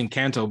referencing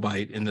Canto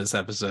Bight in this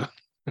episode.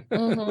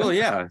 Well,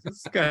 yeah,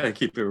 it's gotta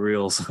keep it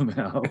real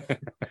somehow.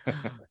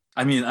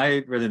 I mean,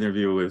 I read an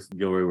interview with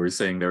Gilroy where he's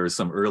saying there was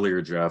some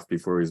earlier draft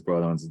before he was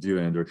brought on to do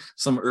Andor,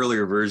 some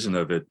earlier version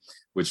of it,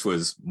 which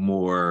was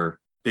more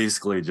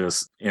basically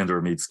just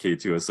Andor meets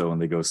K2SO and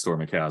they go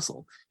storm a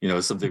castle, you know,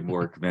 something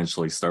more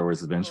conventionally Star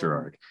Wars adventure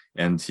arc.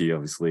 And he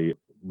obviously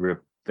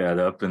ripped that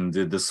up and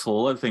did this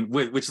whole other thing,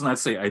 which is not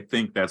to say I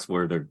think that's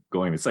where they're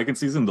going. The second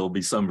season, there'll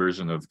be some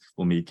version of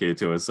we'll meet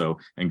K2SO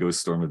and go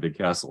storm a big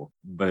castle.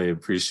 But I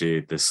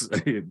appreciate this.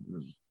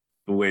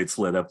 The way it's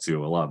led up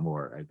to a lot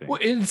more, I think. Well,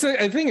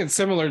 I think it's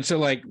similar to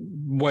like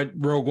what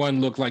Rogue One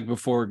looked like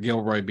before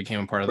Gilroy became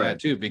a part of that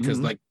too,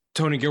 because like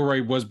Tony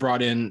Gilroy was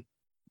brought in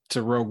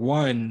to Rogue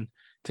One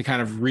to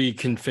kind of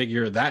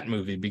reconfigure that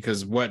movie,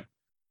 because what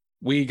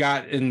we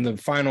got in the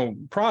final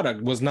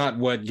product was not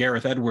what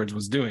Gareth Edwards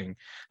was doing.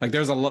 Like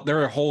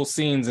there are whole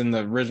scenes in the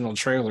original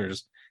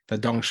trailers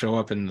that don't show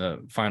up in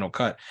the final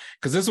cut,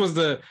 because this was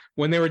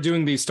when they were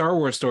doing these Star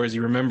Wars stories,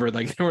 you remember,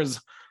 like there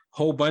was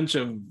whole bunch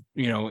of,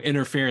 you know,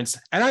 interference,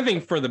 and I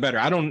think for the better.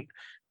 I don't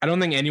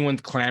think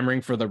anyone's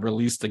clamoring for the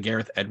release the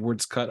Gareth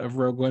Edwards cut of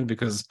Rogue One,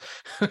 because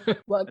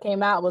what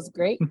came out was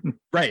great.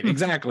 Right,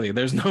 exactly.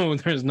 There's no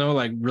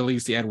like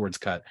release the Edwards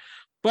cut.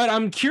 But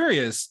I'm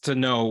curious to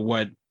know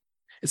what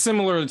it's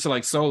similar to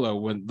like Solo,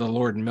 when the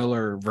Lord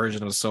Miller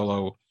version of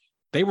Solo,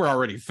 they were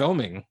already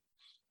filming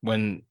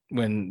when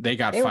they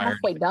got fired. Were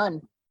halfway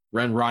done.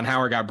 When Ron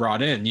Howard got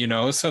brought in, you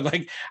know, so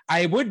like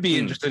I would be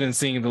interested in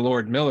seeing the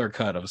Lord Miller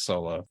cut of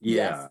Solo.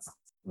 Yeah. Yes.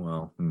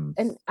 Well,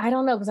 and I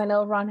don't know, because I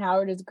know Ron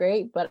Howard is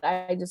great, but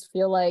I just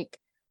feel like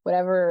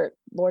whatever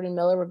Lord and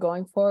Miller were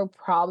going for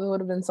probably would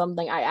have been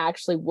something I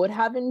actually would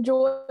have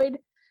enjoyed.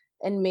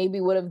 and maybe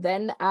would have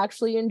then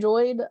actually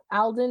enjoyed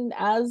Alden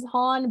as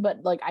Han,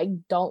 but like I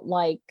don't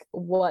like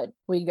what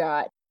we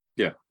got.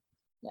 Yeah.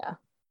 Yeah.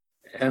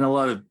 And a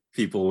lot of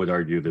people would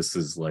argue this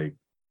is like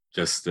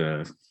just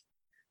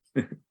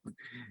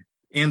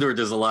Andor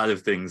does a lot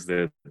of things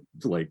that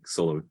like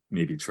Solo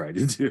maybe tried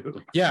to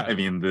do. Yeah. I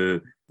mean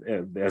the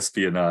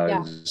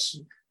espionage,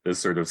 the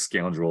sort of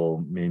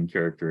scoundrel main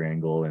character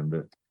angle,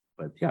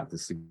 but yeah,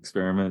 this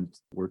experiment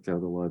worked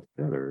out a lot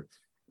better.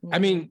 I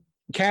mean,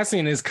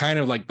 Cassian is kind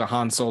of like the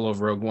Han Solo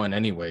of Rogue One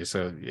anyway,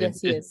 so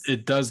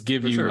it does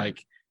give For you sure.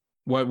 like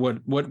what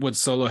would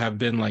Solo have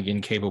been like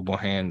in capable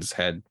hands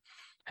had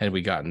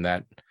we gotten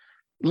that.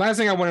 Last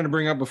thing I wanted to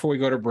bring up before we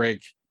go to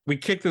break, we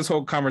kicked this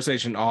whole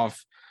conversation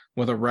off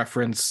with a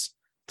reference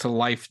to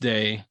Life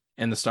Day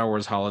and the Star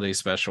Wars Holiday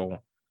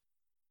Special.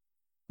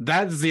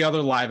 That's the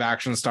other live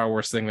action Star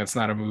Wars thing that's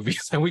not a movie.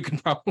 So we can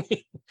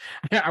probably,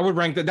 I would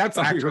rank that. That's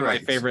Oh, you're actually my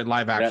right. favorite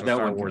live action That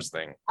Star one- Wars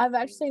thing. I've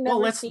actually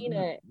never seen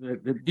it.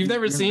 You've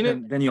never seen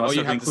it? Then you Oh, also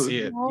you have have to see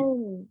it.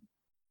 Oh,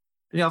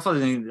 You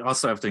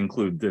also have to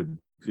include the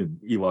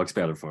Ewoks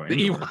Battle for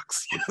The Endor.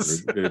 Ewoks,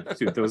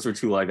 yes. Those are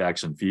two live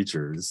action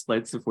features.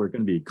 Let's if we're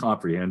going to be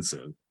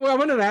comprehensive. Well, I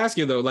wanted to ask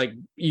you though, like,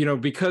 you know,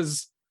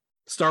 because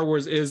Star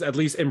Wars is at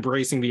least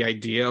embracing the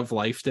idea of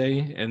Life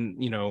Day,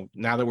 and you know,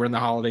 now that we're in the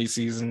holiday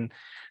season,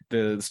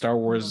 the Star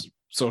Wars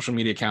social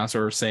media accounts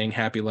are saying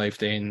Happy Life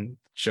Day and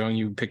showing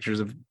you pictures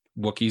of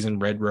Wookiees in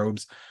red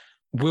robes.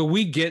 Will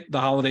we get the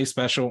holiday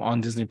special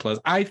on Disney Plus?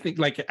 I think,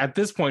 like, at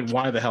this point,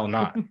 why the hell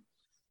not?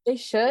 they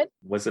should.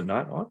 Was it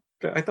not on?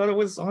 I thought it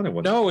was on it.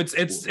 No,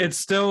 it's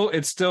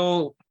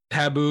still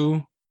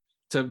taboo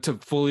to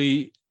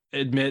fully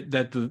admit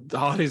that the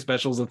holiday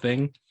special is a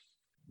thing.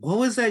 What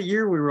was that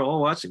year we were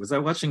all watching? Was I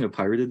watching a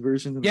pirated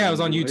version? Yeah, it was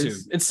on YouTube.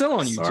 It's still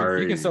on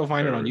YouTube. You can still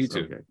find it on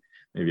YouTube. Okay.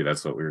 Maybe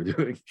that's what we were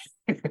doing.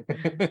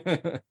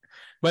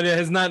 But it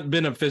has not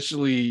been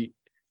officially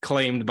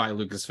claimed by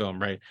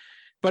Lucasfilm, right?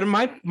 But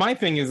my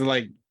thing is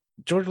like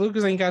George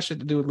Lucas ain't got shit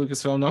to do with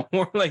Lucasfilm no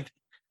more. Like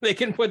they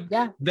can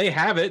they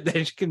have it.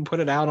 They can put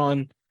it out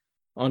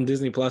on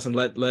Disney Plus and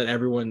let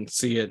everyone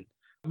see it.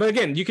 But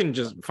again, you can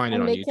just find it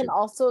And on they YouTube. can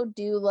also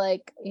do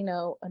like, you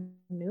know, a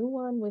new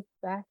one with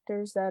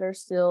actors that are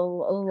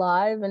still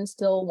alive and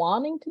still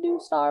wanting to do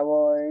Star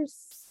Wars.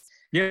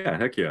 Yeah,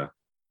 heck yeah.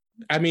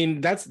 I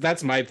mean,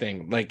 that's my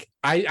thing. Like,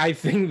 I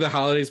think the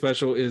holiday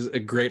special is a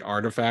great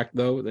artifact,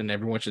 though, and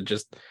everyone should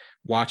just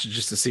watch it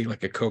just to see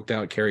like a coked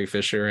out Carrie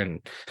Fisher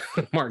and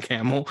Mark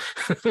Hamill,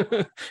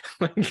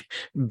 like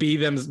be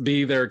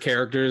their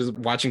characters.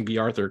 Watching B.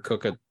 Arthur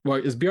cook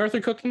is B. Arthur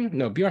cooking?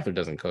 No, B. Arthur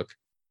doesn't cook.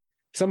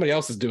 Somebody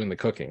else is doing the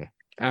cooking.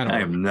 I don't know.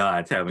 am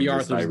not having B.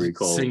 this I Arthur's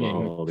recall singing.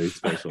 holiday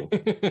special.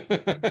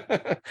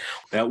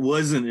 That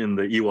wasn't in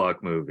the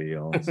Ewok movie.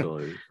 I'll tell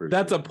you for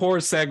That's sure. a poor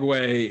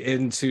segue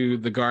into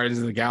the Guardians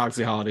of the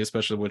Galaxy holiday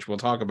special, which we'll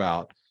talk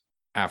about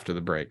after the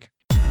break.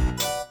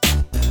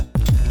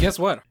 Guess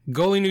what?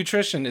 Goalie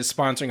Nutrition is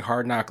sponsoring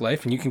Hard Knock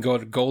Life, and you can go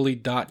to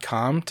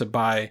goalie.com to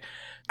buy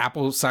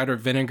apple cider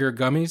vinegar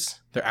gummies,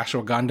 they're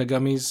ashwagandha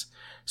gummies,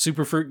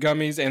 superfruit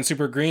gummies, and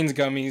super greens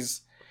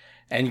gummies,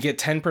 and you get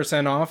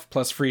 10% off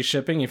plus free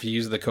shipping if you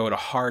use the code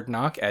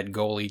HARDKNOCK at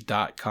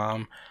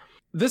goalie.com.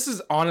 This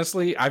is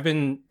honestly, I've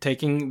been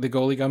taking the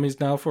Goalie gummies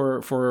now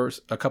for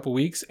a couple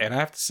weeks, and I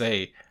have to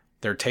say,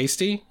 they're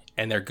tasty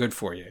and they're good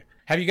for you.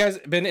 Have you guys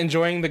been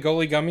enjoying the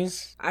Goalie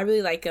gummies? I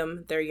really like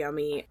them. They're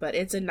yummy, but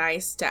it's a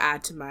nice to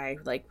add to my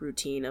like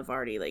routine of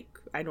already like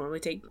I normally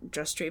take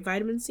just straight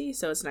vitamin C,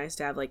 so it's nice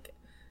to have like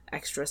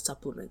extra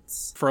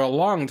supplements. For a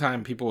long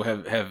time, people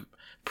have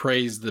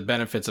praised the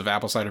benefits of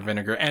apple cider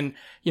vinegar, and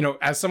you know,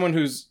 as someone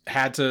who's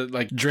had to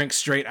like drink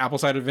straight apple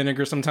cider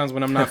vinegar sometimes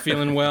when I'm not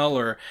feeling well,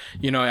 or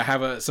you know, I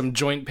have some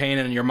joint pain,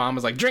 and your mom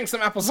is like, drink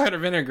some apple cider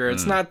vinegar.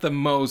 It's not the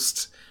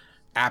most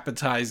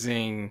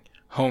appetizing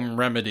home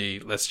remedy,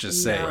 let's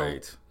just say. No,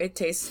 Right. It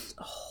tastes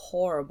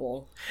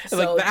horrible.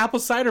 Like So the apple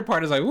cider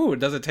part is like, ooh,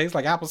 does it taste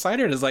like apple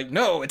cider? And it's like,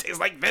 no, it tastes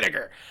like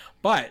vinegar.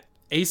 But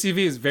ACV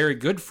is very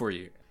good for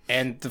you.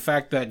 And the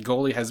fact that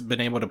Goalie has been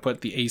able to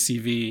put the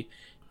ACV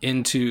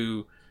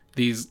into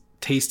these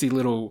tasty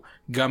little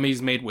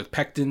gummies made with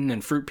pectin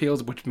and fruit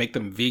peels, which make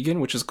them vegan,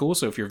 which is cool.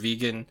 So if you're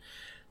vegan,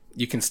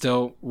 you can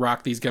still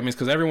rock these gummies,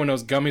 because everyone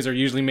knows gummies are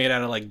usually made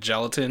out of like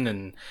gelatin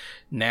and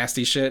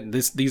nasty shit.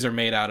 These are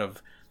made out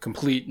of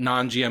complete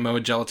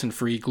non-GMO,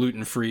 gelatin-free,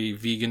 gluten-free,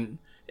 vegan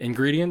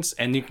ingredients,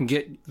 and you can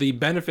get the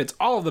benefits,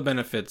 all of the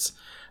benefits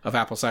of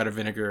apple cider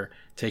vinegar,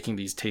 taking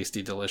these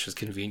tasty, delicious,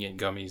 convenient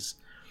gummies.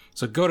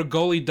 So go to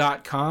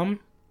goalie.com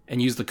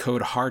and use the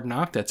code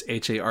HARDKNOCK, that's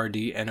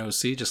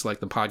HARDNOC, just like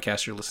the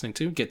podcast you're listening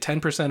to. Get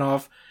 10%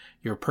 off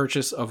your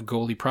purchase of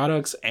Goalie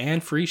products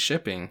and free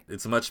shipping.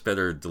 It's a much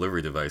better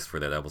delivery device for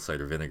that apple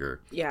cider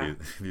vinegar. Yeah.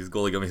 These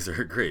Goalie gummies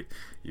are great.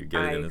 You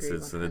get I it, and it's agree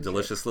a 100.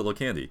 delicious little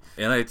candy.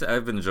 And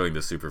I've been enjoying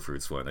the super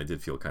fruits one. I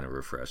did feel kind of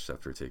refreshed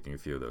after taking a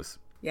few of those.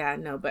 yeah,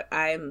 no, but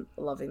I'm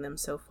loving them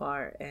so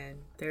far, and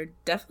they're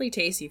definitely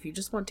tasty. If you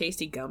just want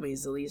tasty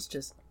gummies, at least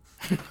just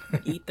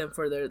eat them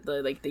for the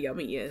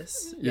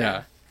yumminess.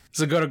 Yeah.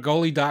 So go to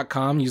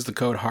goalie.com, use the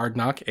code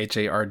HARDKNOCK,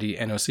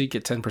 HARDNOC,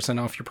 get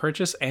 10% off your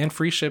purchase and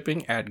free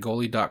shipping at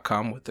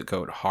goalie.com with the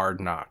code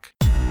HARDKNOCK.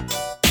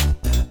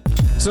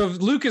 So if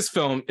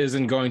Lucasfilm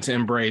isn't going to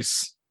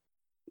embrace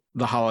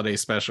the holiday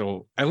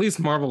special, at least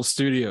Marvel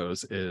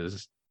Studios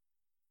is.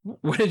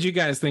 What did you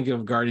guys think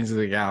of Guardians of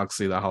the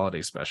Galaxy, the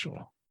holiday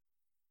special?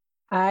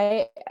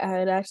 It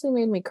actually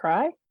made me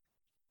cry.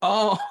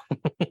 Oh,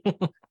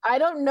 I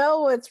don't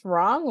know what's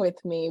wrong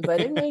with me, but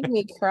it made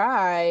me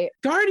cry.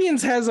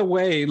 Guardians has a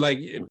way, like,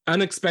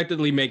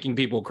 unexpectedly making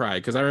people cry,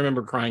 because I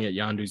remember crying at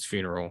Yondu's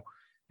funeral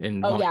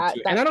in Volume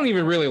 2. And I don't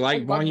even really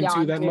like Volume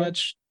 2 that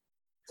much.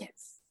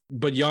 Yes.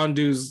 But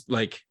Yondu's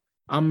like,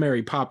 I'm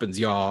Mary Poppins,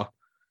 y'all.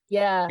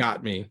 Yeah.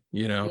 Got me,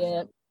 you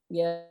know?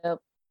 Yep.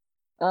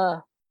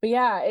 But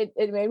yeah,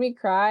 it made me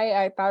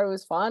cry. I thought it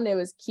was fun. It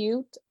was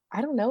cute.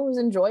 I don't know. It was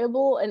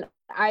enjoyable. And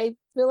I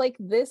feel like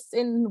this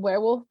in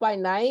Werewolf by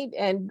Night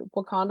and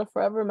Wakanda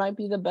Forever might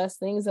be the best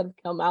things that have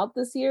come out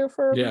this year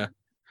for. Yeah.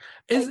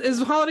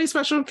 Is holiday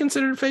special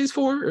considered phase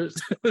 4 or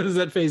is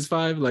that phase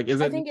 5? Like,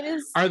 I think it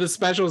is. Are the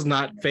specials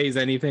not phase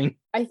anything?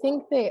 I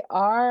think they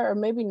are, or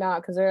maybe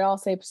not, because they all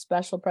say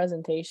special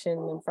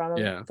presentation in front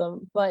of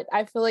them. But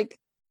I feel like,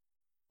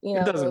 you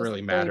know, it doesn't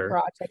really matter.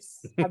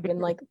 Projects have been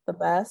like the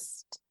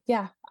best.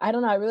 Yeah, I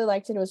don't know. I really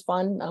liked it. It was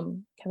fun.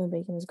 Kevin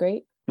Bacon was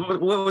great.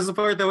 What was the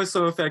part that was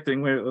so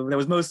affecting? That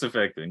was most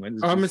affecting?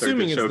 I'm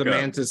assuming it's the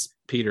Mantis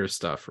Peter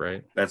stuff,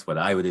 right? That's what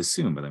I would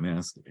assume, but I'm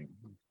asking.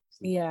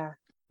 Yeah.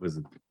 Was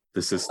it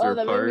the sister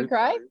that part? Made me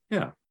cry?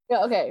 Yeah.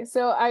 Yeah. Okay.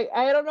 So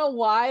I don't know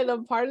why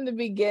the part in the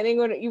beginning,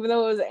 when even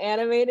though it was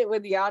animated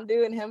with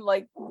Yondu and him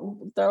like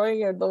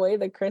throwing away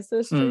the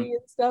Christmas tree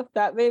and stuff,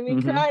 that made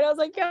me cry. And I was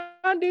like,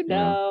 Yondu,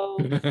 no.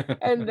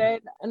 And then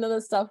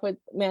another stuff with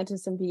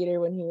Mantis and Peter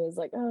when he was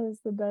like, oh,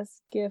 it's the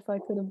best gift I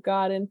could have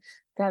gotten.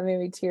 That made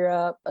me tear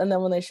up. And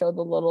then when they showed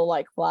the little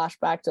like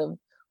flashback of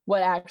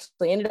what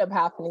actually ended up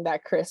happening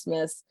that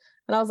Christmas,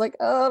 and I was like,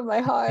 oh, my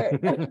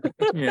heart.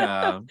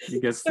 Yeah, he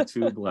gets the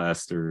 2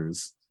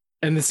 blasters.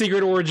 And the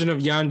secret origin of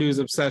Yondu's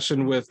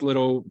obsession with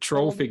little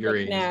troll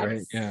figurines,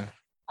 right? Yeah.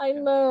 I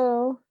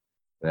know.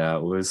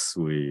 That was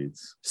sweet.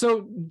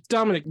 So,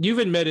 Dominic, you've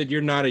admitted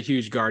you're not a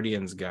huge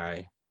Guardians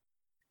guy.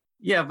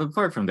 Yeah, but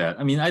apart from that,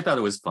 I mean, I thought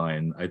it was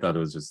fine. I thought it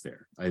was just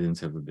there. I didn't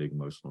have a big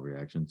emotional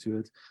reaction to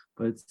it,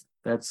 but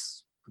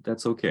that's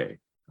okay.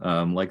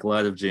 Like a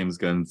lot of James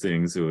Gunn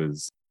things, it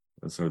was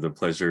sort of the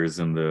pleasures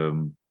and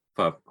the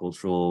pop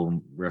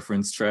cultural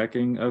reference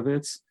tracking of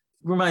it.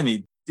 Remind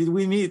me, did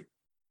we meet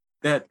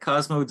that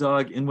Cosmo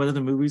dog in one of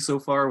the movies so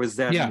far? Or was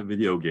that in the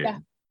video game? Yeah.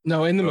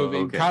 No, in the movie.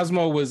 Okay.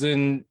 Cosmo was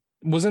in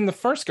the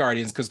first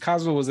Guardians, because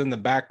Cosmo was in the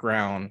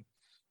background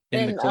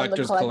in the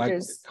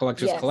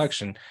collector's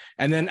collection.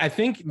 And then I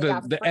think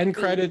the end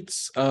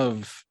credits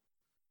of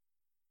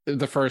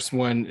the first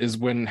one is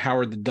when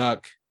Howard the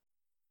Duck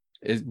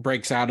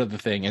breaks out of the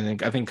thing, and then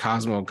I think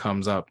Cosmo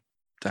comes up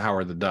to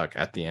Howard the Duck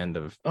at the end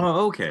of.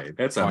 Oh, okay,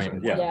 that sounds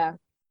right. Yeah.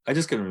 I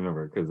just couldn't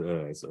remember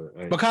because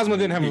but Cosmo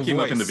didn't have a came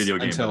voice up in the video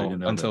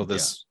game until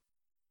this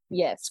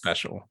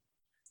special.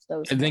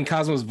 And then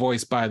Cosmo's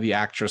voiced by the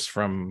actress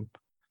from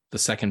the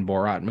second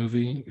Borat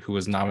movie, who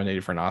was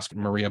nominated for an Oscar,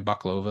 Maria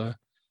Baklova.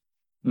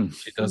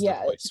 She does the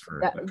voice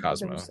for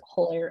Cosmo.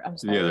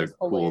 Hilarious. Yeah, the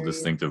cool,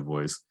 distinctive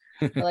voice.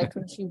 I liked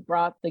when she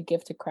brought the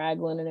gift to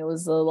Kraglin, and it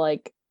was the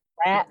like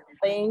rat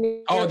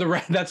thing. Oh, the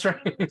rat. That's right.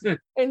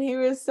 And he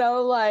was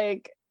so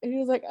like, he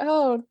was like,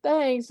 "Oh,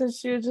 thanks," and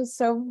she was just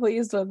so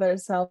pleased with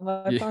herself.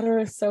 I thought her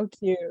was so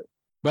cute.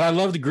 But I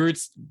loved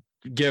Groot's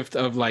gift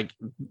of like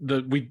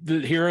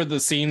here are the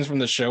scenes from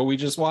the show we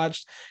just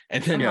watched,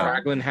 and then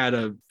Kraglin had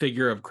a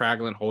figure of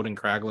Kraglin holding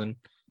Kraglin.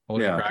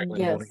 Holding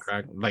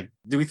Kraglin. Like,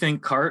 do we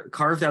think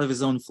carved out of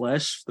his own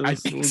flesh? Those I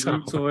think so.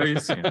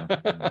 Toys.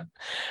 Yeah.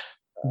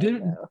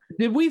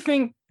 Did we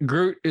think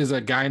Groot is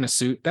a guy in a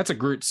suit? That's a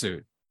Groot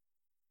suit.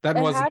 That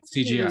wasn't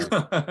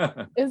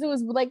CGI. It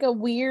was like a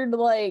weird,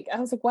 like, I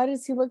was like, why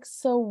does he look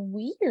so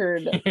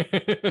weird?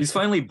 He's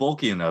finally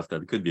bulky enough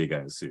that it could be a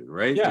guy in a suit,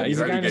 right? Yeah, he's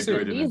a guy in a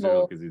suit.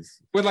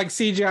 With like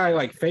CGI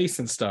like face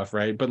and stuff,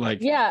 right? But like,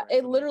 yeah,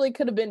 it literally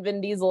could have been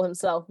Vin Diesel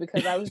himself,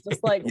 because I was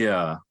just like,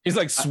 yeah, he's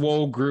like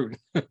swole Groot.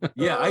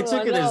 Yeah, I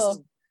took it as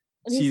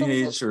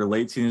teenage or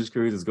late teenage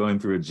Groot is going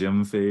through a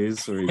gym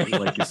phase, or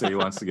like you say, he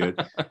wants to get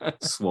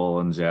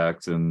swollen,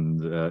 jacked,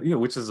 and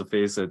which is a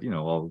phase that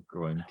all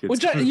growing kids.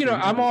 Which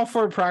I'm all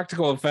for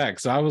practical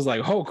effects. So I was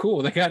like, oh,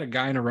 cool, they got a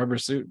guy in a rubber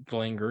suit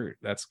playing Groot.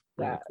 That's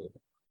really cool.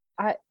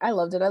 I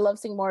loved it. I love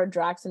seeing more of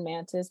Drax and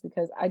Mantis,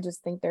 because I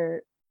just think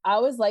I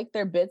always like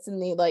their bits in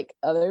the like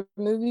other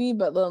movie,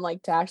 but then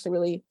like to actually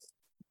really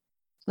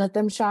let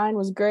them shine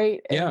was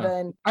great. Yeah, and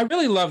then I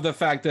really love the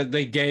fact that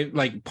they gave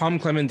like Pom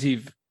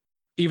Klementieff.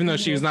 Even though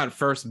she was not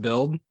first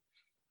billed,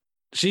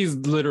 she's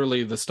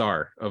literally the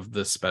star of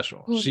this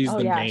special. She's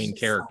the main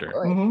character.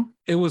 So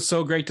it was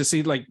so great to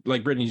see, like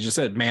Brittany just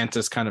said,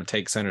 Mantis kind of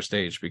take center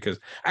stage, because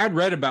I had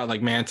read about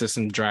like Mantis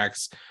and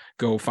Drax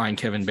go find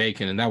Kevin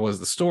Bacon, and that was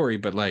the story.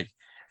 But like,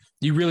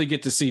 you really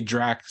get to see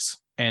Drax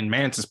and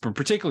Mantis, but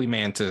particularly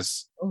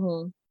Mantis,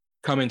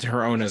 come into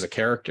her own as a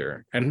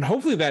character. And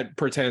hopefully that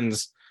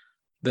pretends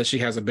that she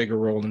has a bigger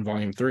role in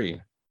volume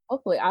 3.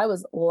 Hopefully, I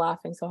was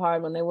laughing so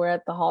hard when they were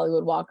at the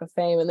Hollywood Walk of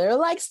Fame and they were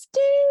like,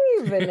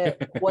 Steve! And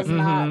it was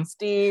not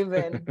Steve.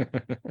 And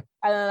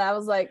then I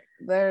was like,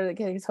 they're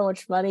getting so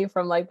much money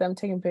from like them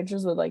taking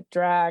pictures with like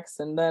Drax.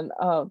 And then,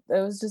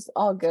 it was just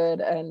all good.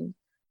 And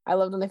I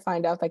loved when they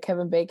find out that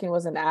Kevin Bacon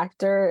was an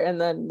actor.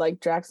 And then like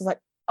Drax was like,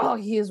 oh,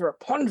 he is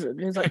Rapunzel. And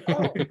he's like,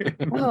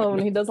 oh,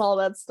 and he does all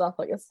that stuff.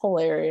 Like, it's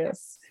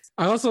hilarious.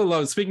 I also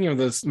love, speaking of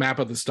this map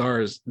of the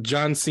stars,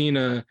 John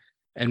Cena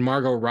and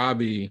Margot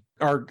Robbie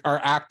are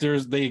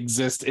actors. They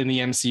exist in the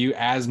MCU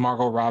as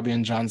Margot Robbie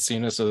and John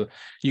Cena. So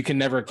you can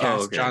never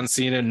cast John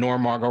Cena nor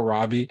Margot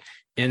Robbie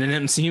in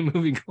an MCU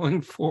movie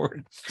going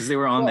forward. Because they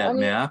were on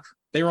map.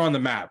 They were on the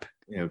map.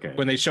 Okay.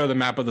 When they show the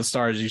map of the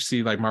stars, you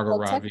see like Margot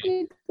Robbie.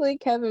 Technically,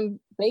 Kevin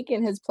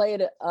Bacon has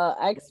played a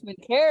X-Men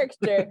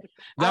character.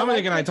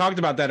 Dominic and I talked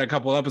about that a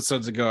couple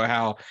episodes ago,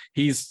 how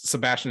he's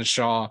Sebastian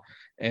Shaw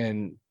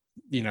and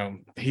you know,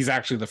 he's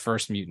actually the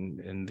first mutant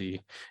in the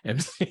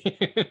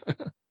MCU.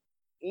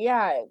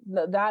 Yeah,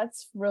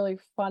 that's really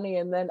funny.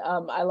 And then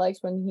I liked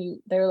when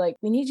they're like,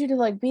 we need you to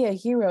like be a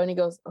hero, and he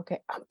goes, okay,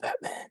 I'm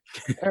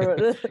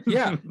Batman.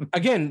 Yeah,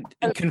 again,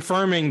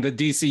 confirming the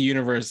DC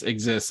universe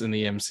exists in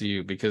the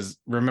MCU, because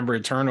remember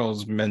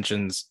Eternals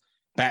mentions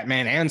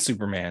Batman and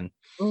Superman.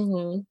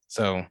 Mm-hmm.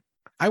 So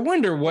I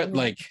wonder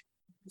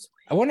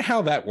I wonder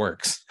how that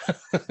works.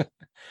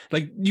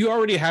 Like, you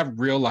already have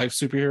real life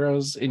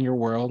superheroes in your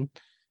world,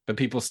 but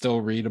people still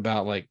read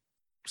about like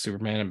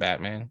Superman and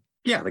Batman.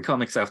 Yeah, the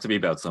comics have to be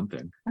about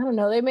something. I don't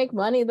know. They make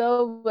money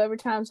though every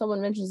time someone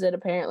mentions it,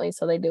 apparently,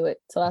 so they do it.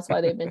 So that's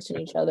why they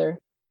mention each other.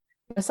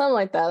 Or something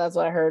like that. That's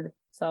what I heard.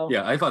 So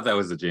yeah, I thought that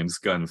was a James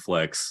Gunn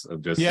flex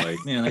of just like,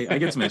 man, I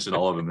get to mention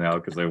all of them now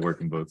because I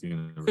work in both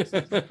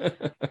universes.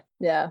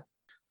 Yeah.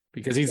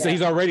 Because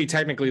he's already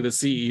technically the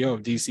CEO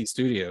of DC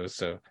Studios.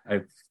 So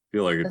I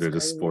feel like That's they're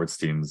just crazy. sports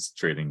teams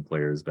trading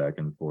players back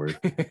and forth.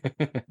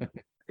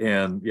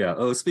 And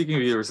yeah, speaking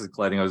of universes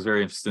colliding, I was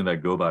very interested in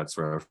that GoBots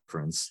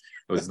reference.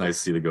 It was nice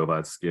to see the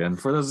GoBots again.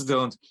 For those who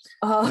don't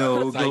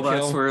know,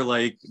 GoBots were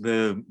like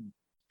the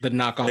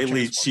knockoff,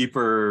 slightly Transformers.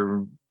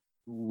 cheaper,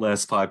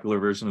 less popular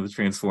version of the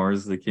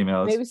Transformers that came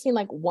out. Maybe seen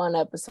like one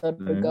episode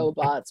of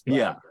GoBots. But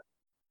Yeah.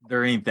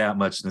 There ain't that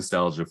much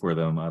nostalgia for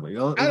them. I'm like,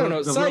 I don't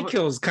know.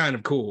 Sidekill is kind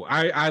of cool.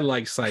 I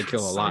like Sidekill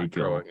a lot Sidekill.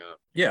 growing up.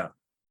 Yeah.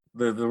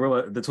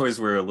 The toys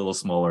were a little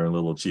smaller and a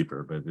little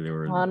cheaper, but they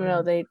were I don't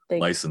know. They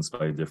licensed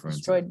by different.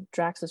 destroyed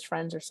Drax's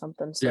friends or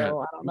something. So Yeah.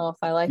 I don't know if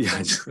I like Yeah.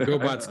 them.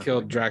 GoBots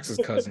killed Drax's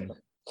cousin.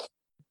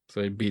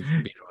 So they beat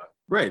him up.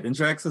 Right. And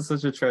Drax has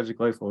such a tragic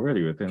life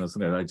already with Thanos.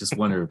 And I just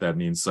wonder if that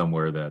means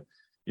somewhere that,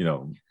 you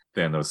know,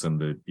 Thanos and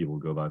the evil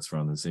GoBots were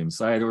on the same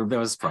side, or that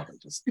was probably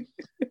just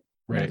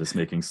Right. just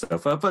making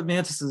stuff up. But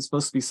Mantis is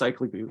supposed to be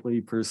psychically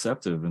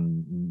perceptive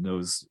and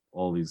knows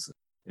all these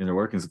inner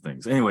workings of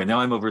things. Anyway, now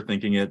I'm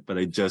overthinking it, but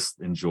I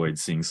just enjoyed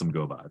seeing some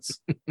GoBots.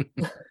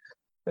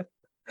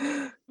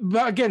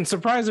 But again,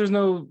 surprised there's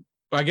no.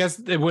 I guess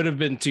it would have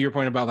been, to your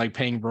point about like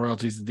paying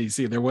royalties to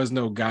DC. There was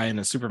no guy in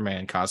a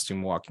Superman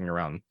costume walking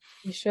around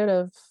You should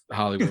have.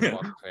 Hollywood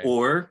Walk of Fame.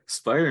 Or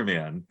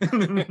Spider-Man,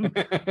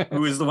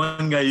 who is the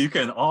one guy you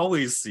can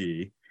always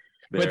see.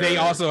 But they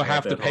there also at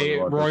have to that pay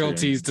Hollywood Walk of Fame.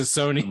 royalties to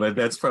Sony. But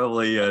that's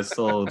probably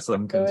still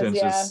some There was-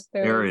 contentious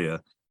there was-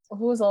 area.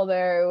 Who was all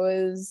there? It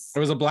was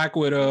There was a Black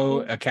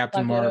Widow, a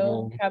Captain Black Widow,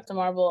 Marvel, Captain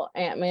Marvel,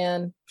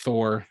 Ant-Man.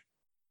 Thor.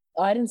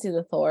 Oh, I didn't see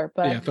the Thor,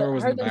 but Yeah, Thor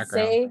was in the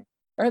background.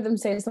 I heard them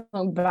say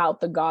something about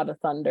the God of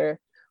Thunder.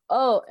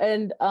 Oh,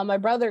 and my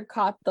brother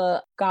caught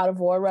the God of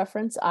War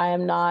reference. I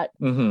am not.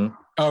 Mm-hmm.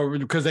 Oh,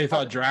 because they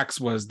thought Drax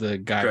was the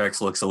guy.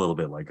 Drax looks a little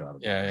bit like God.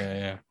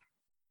 Yeah.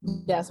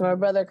 Yeah, so my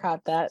brother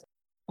caught that.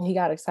 He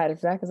got excited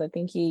for that because I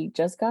think he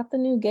just got the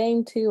new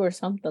game too, or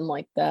something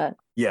like that.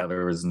 Yeah,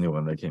 there was a new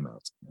one that came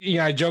out.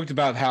 Yeah, I joked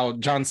about how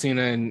John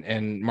Cena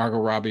and Margot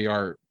Robbie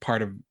are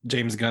part of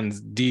James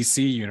Gunn's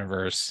DC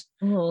universe.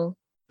 Mhm.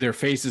 Their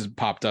faces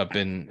popped up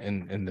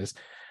in this.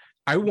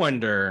 I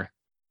wonder,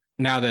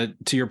 now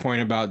that, to your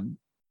point about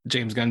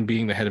James Gunn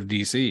being the head of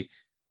DC,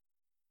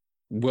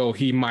 will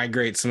he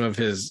migrate some of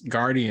his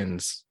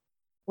Guardians?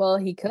 Well,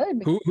 he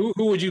could. Who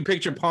would you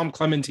picture Palm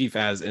Clementif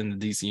as in the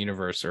DC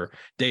universe, or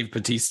Dave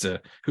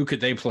Bautista? Who could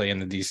they play in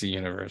the DC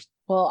universe?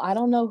 Well, I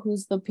don't know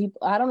who's the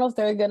people. I don't know if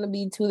they're going to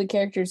be two of the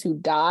characters who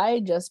die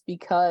just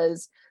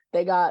because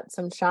they got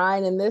some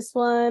shine in this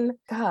one.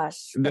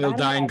 Gosh, but I They'll don't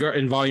die know.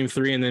 in Volume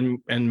 3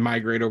 and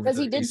migrate over to Because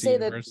the he did DC say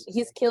universe that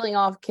he's killing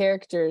off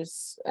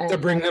characters to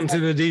bring them to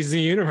the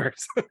DC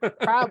universe.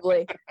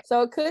 probably.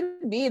 So it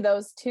could be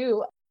those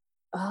two.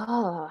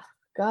 Ah,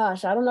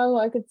 gosh, I don't know who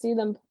I could see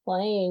them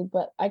playing,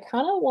 but I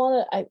kind of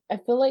want to. I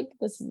feel like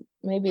this is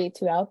maybe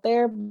too out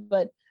there,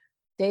 but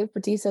Dave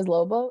Bautista's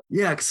Lobo.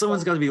 Yeah, because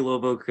someone's got to be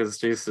Lobo because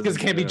Jason. Because it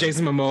can't be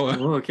Jason Momoa.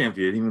 Well, it can't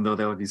be it, even though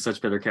that would be such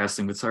better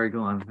casting. But sorry,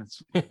 go on.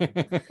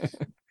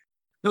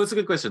 No, it's a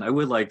good question. I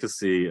would like to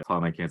see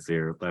Palm. I can't say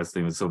her last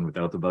name is someone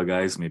without the bug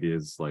eyes. Maybe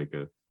it's like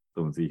a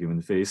someone with a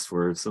human face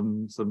for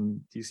some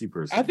DC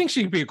person. I think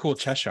she could be a cool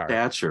Cheshire.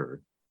 Thatcher.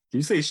 Do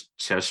you say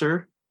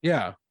Cheshire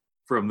Yeah.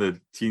 from the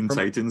Teen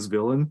Titans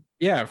villain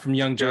Yeah, from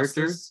Young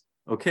character? Justice.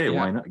 Okay, Yeah.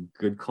 why not?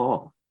 Good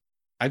call.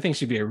 I think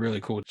she'd be a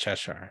really cool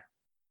Cheshire.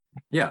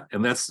 Yeah,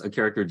 and that's a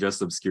character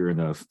just obscure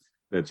enough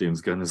that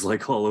James Gunn is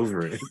like all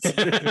over it.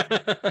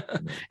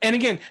 And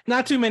again,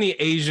 not too many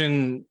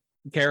Asian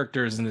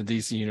characters in the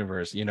DC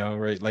universe,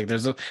 right? Like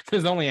there's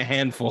only a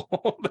handful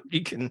that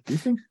you can. Do you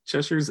think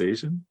Cheshire's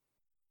Asian?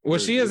 Well,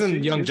 she is in she-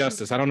 Young is she?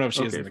 Justice. I don't know if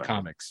she is Okay, in the fine.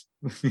 comics.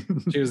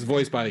 She was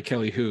voiced by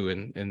Kelly Hu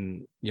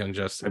in Young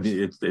Justice. I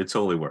mean, it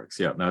totally works.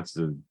 Yeah, not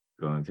to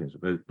go on a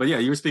tangent, but yeah,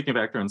 you were speaking of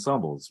actor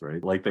ensembles,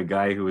 right? Like the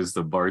guy who was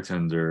the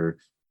bartender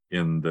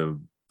in the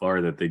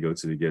bar that they go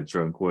to get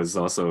drunk was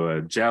also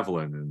a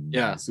Javelin and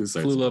Yeah,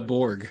 Suicide Flula Squad.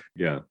 Borg.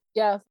 Yeah,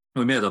 Yeah,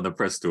 we met on the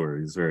press tour.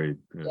 He's very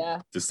Yeah.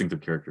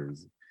 distinctive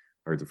characters.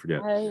 Hard to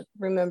forget. I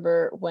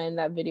remember when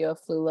that video of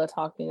Flula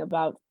talking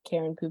about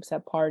Karen poops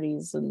at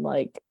parties, and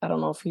like, I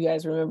don't know if you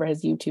guys remember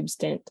his YouTube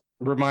stint.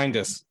 Remind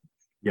us.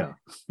 Yeah,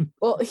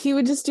 Well, he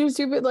would just do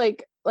stupid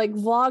like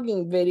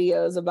vlogging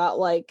videos about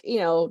like,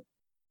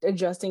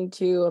 adjusting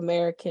to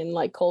American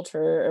like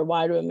culture, or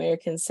why do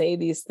Americans say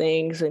these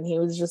things. And he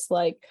was just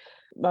like,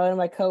 one of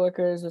my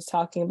coworkers was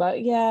talking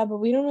about, yeah, but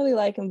we don't really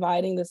like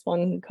inviting this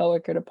one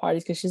coworker to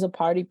parties because she's a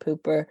party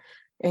pooper.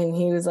 And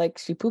he was like,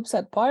 she poops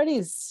at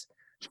parties.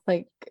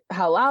 Like,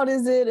 how loud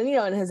is it? And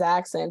in his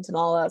accent and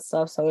all that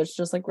stuff. So it's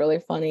just like really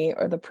funny.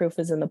 Or the proof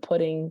is in the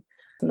pudding,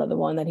 another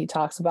one that he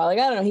talks about. Like,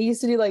 I don't know, he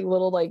used to do like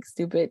little like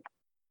stupid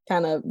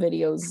kind of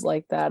videos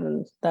like that,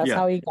 and that's Yeah.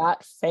 how he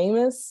got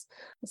famous.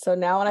 So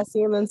now when I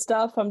see him and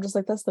stuff, I'm just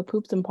like, that's the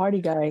poops and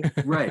party guy.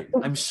 right.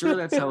 I'm sure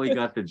that's how he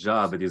got the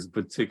job. It is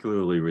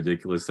particularly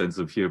ridiculous sense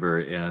of humor,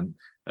 and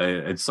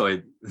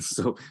so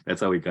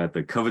that's how he got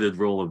the coveted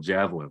role of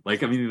Javelin.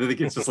 Like, I mean, I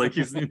think it's just like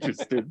he's an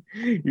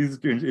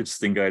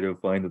interesting guy to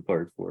find a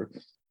part for.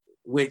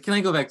 Wait, can I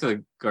go back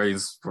to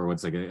Guardians for 1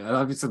 second?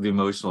 Obviously, the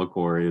emotional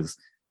core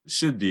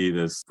should be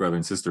this brother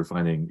and sister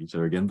finding each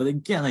other again. But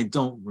again, I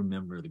don't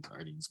remember the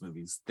Guardians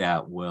movies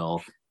that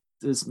well.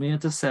 Does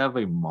Mantis have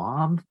a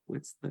mom?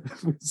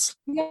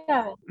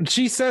 Yeah.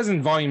 She says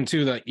in volume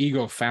 2 that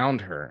Ego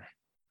found her.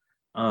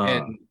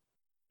 And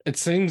it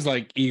seems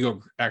like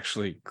Ego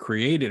actually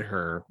created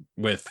her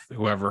with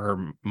whoever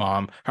her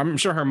mom. I'm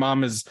sure her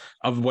mom is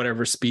of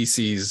whatever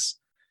species.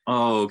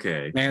 Oh,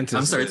 okay. Mantis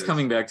I'm sorry, is. it's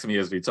coming back to me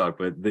as we talk,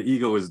 but the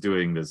Ego is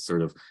doing this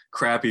sort of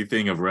crappy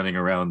thing of running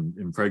around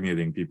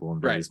impregnating people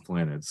on various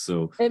planets.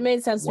 So It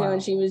made sense to me when Wow.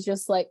 she was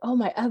just like, oh,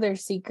 my other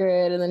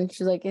secret. And then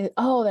she's like,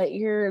 oh, that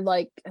you're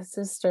like a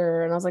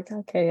sister. And I was like,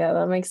 okay, yeah,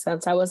 that makes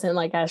sense. I wasn't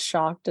like as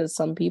shocked as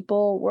some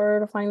people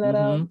were to find that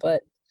out.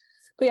 But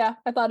yeah,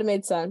 I thought it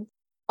made sense.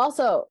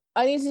 Also,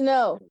 I need to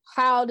know,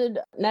 how did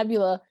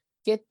Nebula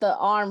get the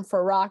arm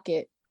for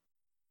Rocket?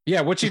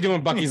 Yeah, what's she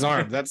doing Bucky's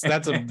arm? That's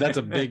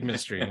a big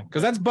mystery.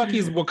 Because that's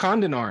Bucky's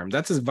Wakandan arm.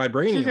 That's his he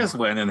vibranium. just arm.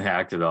 went and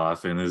hacked it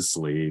off in his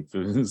sleep.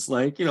 It's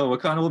like,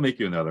 Wakanda will make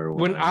you another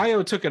one. When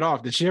Io took it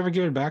off, did she ever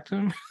give it back to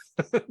him?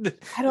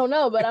 I don't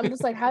know, but I'm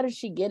just like, how did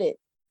she get it?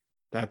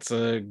 That's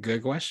a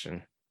good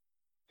question.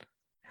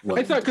 What-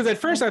 I thought, because at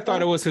first I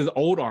thought it was his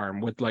old arm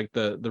with like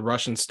the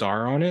Russian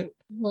star on it,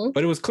 Mhm.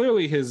 but it was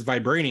clearly his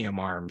vibranium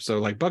arm. So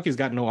like Bucky's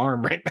got no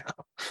arm right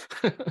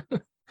now.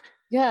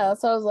 Yeah,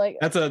 that's what I was like.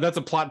 That's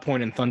a plot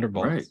point in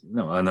Thunderbolts. Right.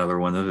 No, another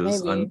one of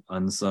his Maybe.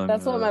 unsung.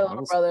 That's what my little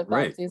battles. brother thought.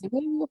 Right. He's like,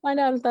 maybe we'll find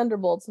out in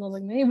Thunderbolts. And I was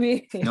like,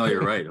 maybe. No,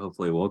 you're right.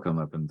 Hopefully it will come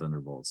up in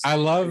Thunderbolts. I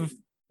love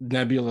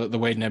Nebula, the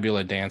way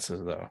Nebula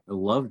dances though. I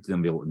loved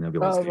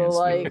Nebula's Oh, dance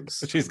like-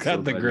 moves. She's I'm got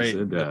so the glad you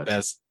said the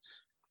that.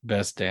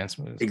 best dance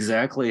moves.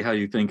 Exactly how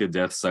you think a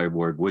Death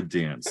Cyborg would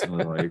dance.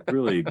 Like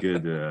really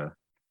good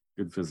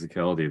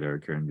physicality there,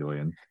 Karen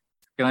Gillian.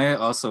 Can I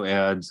also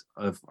add?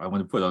 I want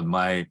to put on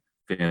my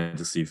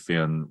fantasy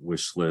fan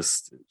wish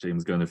list,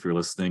 James Gunn, if you're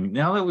listening.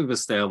 Now that we've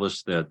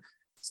established that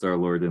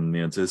Star-Lord and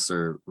Mantis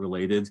are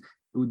related,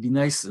 it would be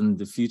nice in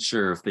the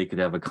future if they could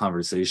have a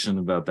conversation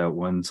about that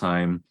one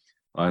time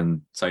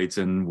on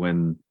Titan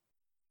when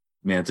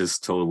Mantis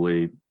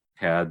totally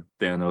had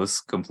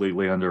Thanos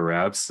completely under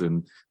wraps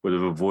and would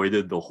have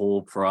avoided the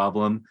whole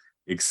problem,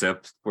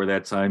 except for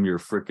that time your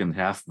freaking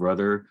half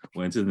brother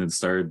went in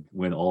and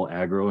went all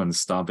aggro and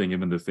stomping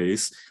him in the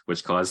face,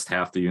 which caused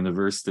half the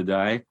universe to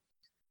die.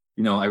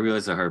 I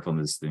realize I harp on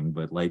this thing,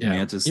 but like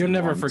Mantis, You'll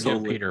never won forget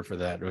totally- Peter for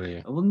that, will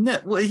you?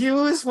 Well, he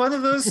was one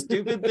of those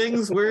stupid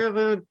things where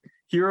the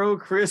hero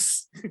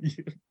Chris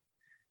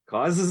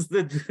causes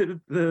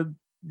the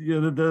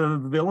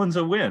villain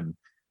to win.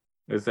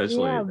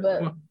 Essentially, Yeah,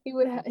 but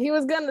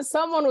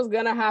someone was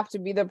gonna have to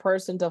be the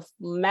person to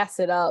mess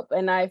it up,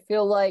 and I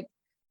feel like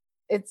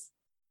it's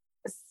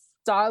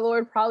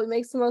Star-Lord probably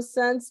makes the most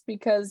sense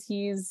because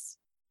he's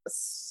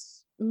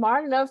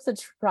smart enough to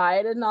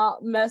try to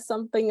not mess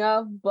something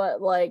up,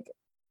 but like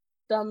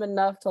dumb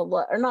enough to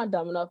or not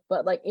dumb enough,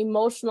 but like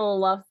emotional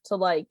enough to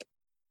like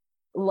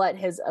let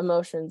his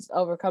emotions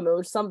overcome it.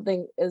 Which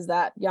something is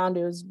that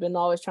Yondu's been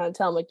always trying to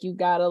tell him, like, you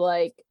gotta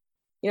like,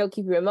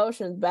 keep your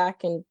emotions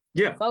back and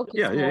focus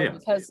more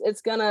because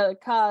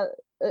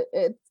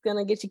it's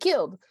gonna get you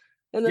killed.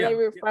 And then Yeah.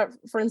 they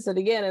referenced it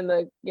again in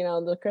the,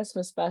 the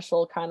Christmas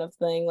special kind of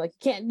thing. Like,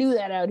 you can't do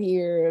that out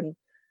here.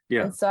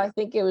 And so I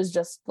think it was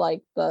just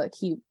like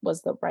he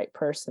was the right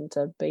person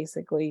to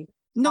basically.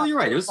 No, you're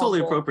right. It was totally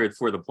fumble. appropriate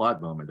for the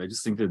plot moment. I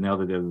just think that now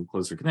that they have a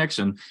closer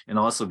connection, and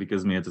also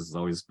because Mantis has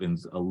always been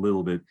a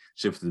little bit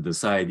shifted to the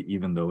side,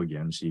 even though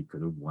again she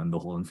could have won the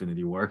whole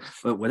Infinity War,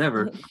 but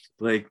whatever.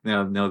 Like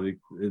now they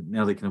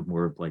can have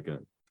more of like a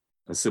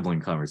sibling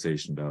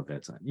conversation about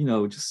that time.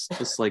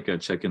 Just like a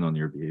check in on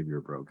your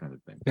behavior, bro, kind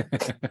of thing.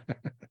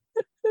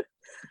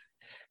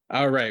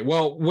 All right.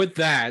 Well, with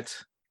that,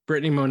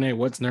 Brittany Monet,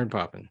 what's nerd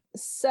popping?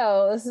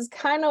 So this is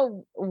kind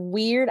of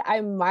weird. I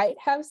might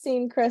have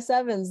seen Chris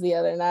Evans the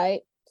other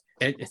night.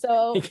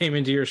 So He came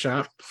into your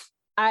shop.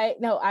 I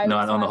Not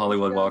on the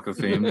Hollywood Walk of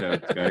Fame,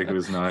 that guy who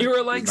was not. You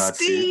were like,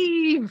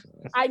 Steve.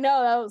 I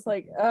know, that was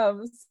like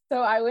so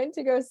I went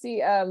to go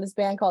see this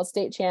band called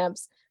State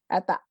Champs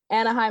at the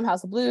Anaheim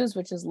House of Blues,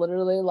 which is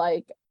literally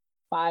like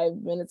 5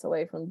 minutes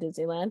away from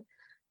Disneyland.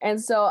 And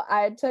so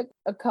I took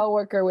a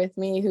coworker with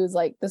me who's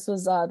like, this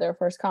was their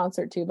first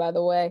concert too, by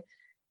the way.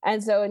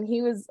 And so, and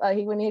he was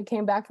when he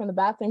came back from the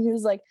bathroom, he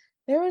was like,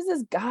 there was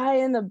this guy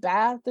in the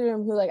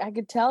bathroom who, like, I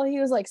could tell he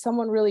was like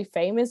someone really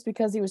famous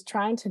because he was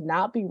trying to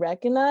not be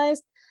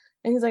recognized.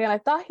 And he's like, and I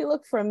thought he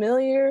looked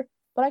familiar,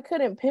 but I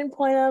couldn't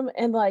pinpoint him.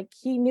 And like,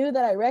 he knew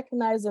that I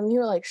recognized him. He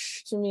was like,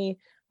 shh to me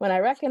when I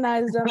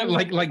recognized him.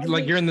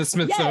 like you're in the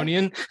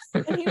Smithsonian.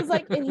 Yes. And he was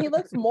like, and he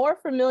looked more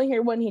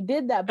familiar when he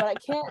did that, but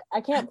I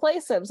can't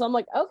place him. So I'm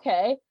like,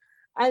 okay.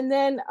 And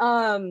then,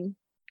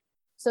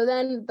 so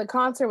then the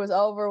concert was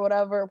over,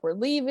 whatever, we're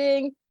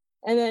leaving.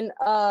 And then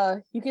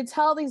you could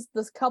tell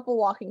this couple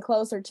walking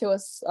closer to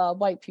us,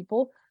 white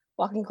people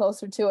walking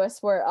closer to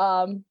us, where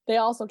they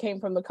also came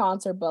from the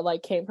concert, but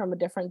like came from a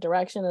different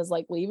direction as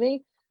like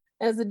leaving.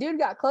 And as the dude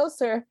got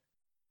closer,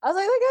 I was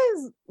like, that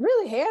guy's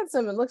really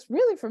handsome and looks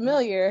really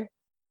familiar.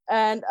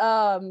 And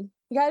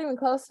he got even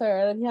closer,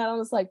 and he had on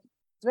this like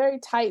very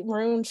tight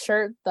maroon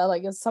shirt that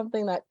like is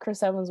something that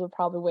Chris Evans would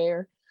probably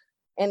wear,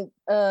 and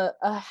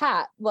a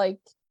hat, like,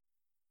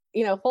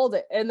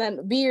 folded, and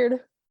then beard,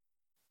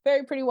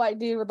 very pretty white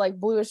dude with like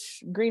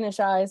bluish greenish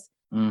eyes.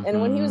 Mm-hmm.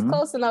 And when he was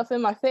close enough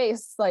in my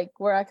face, like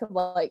where I could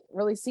like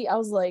really see, I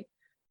was like,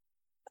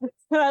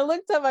 and I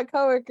looked at my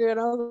coworker and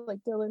I was like,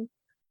 Dylan,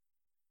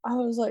 I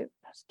was like,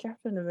 that's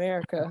Captain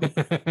America.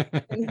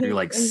 And You're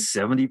like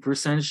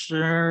 70%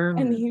 sure,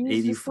 and he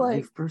was just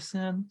like,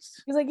 85%.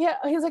 he's like, yeah,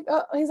 he's like,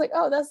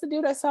 oh, that's the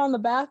dude I saw in the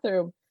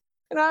bathroom.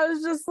 And I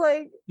was just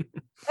like,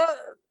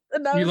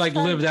 You like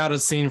lived out a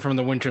scene from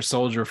The Winter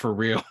Soldier for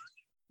real.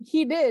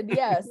 He did,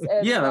 yes.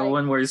 And Yeah, that like,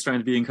 one where he's trying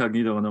to be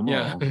incognito in the mall.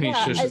 Yeah,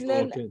 Yeah, he's and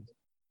then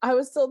I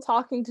was still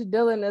talking to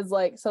Dylan as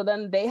like, so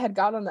then they had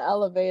got on the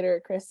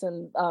elevator, Chris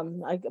and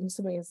I'm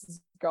assuming it's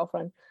his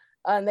girlfriend,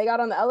 and they got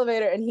on the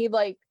elevator, and he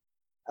like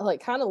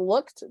kind of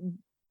looked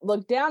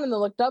down and then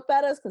looked up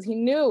at us because he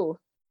knew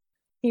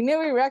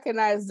we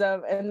recognized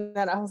him. And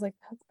then I was like,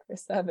 that's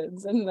Chris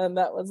Evans. And then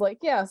that was like,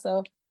 yeah.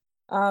 So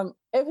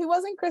if he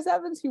wasn't Chris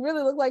Evans, he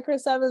really looked like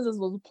Chris Evans,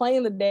 was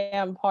playing the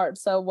damn part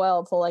so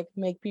well to like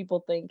make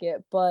people think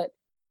it, but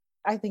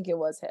I think it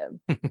was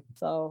him.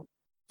 So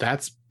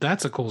that's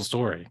a cool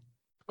story.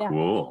 Yeah.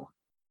 Cool.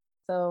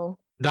 So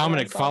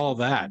Dominic, follow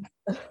that.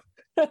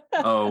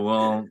 Oh,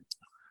 well,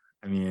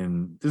 I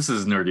mean, this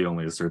is nerdy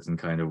only a certain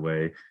kind of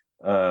way.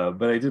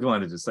 But I did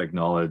want to just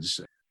acknowledge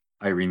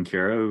Irene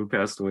Cara, who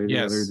passed away the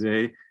other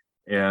day.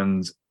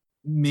 And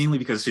mainly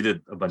because she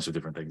did a bunch of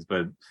different things,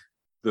 but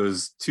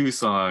those two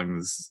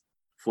songs,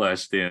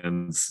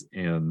 Flashdance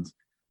and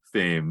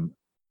Fame,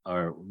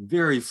 are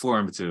very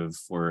formative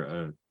for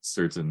a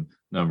certain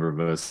number of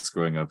us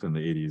growing up in the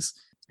 80s.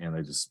 And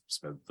I just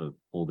spent the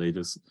whole day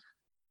just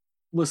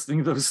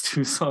listening to those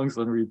two songs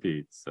on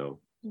repeat. So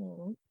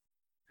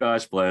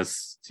gosh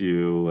bless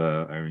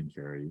to Irene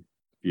Cara.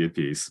 Be at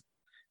peace.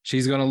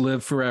 She's going to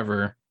live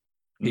forever.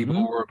 People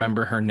Mhm. will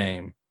remember her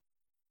name.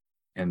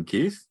 And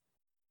Keith,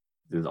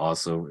 did it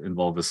also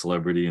involve a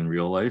celebrity in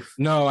real life?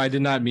 No, I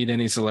did not meet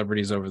any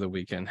celebrities over the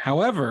weekend.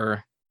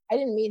 However, I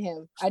didn't meet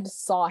him. I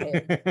just saw him.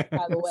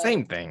 By the way,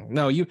 same thing.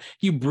 No, you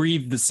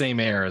breathe the same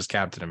air as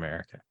Captain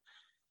America.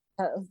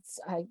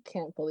 I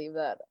can't believe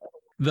that.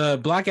 The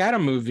Black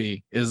Adam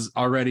movie is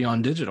already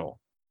on digital.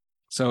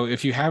 So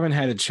if you haven't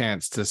had a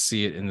chance to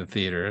see it in the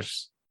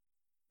theaters,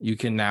 you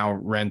can now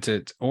rent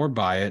it or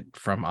buy it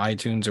from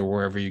iTunes or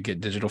wherever you get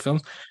digital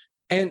films.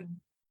 And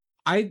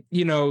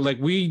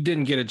we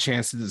didn't get a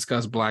chance to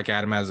discuss Black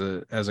Adam as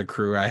a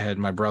crew. I had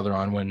my brother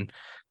on when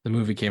the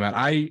movie came out.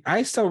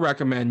 I still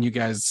recommend you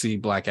guys see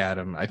Black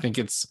Adam. I think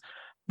it's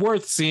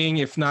worth seeing.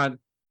 If not,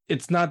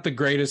 it's not the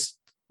greatest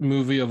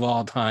movie of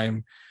all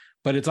time,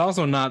 but it's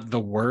also not the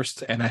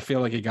worst. And I feel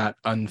like it got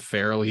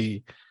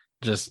unfairly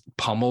just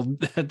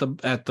pummeled at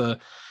the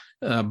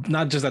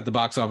not just at the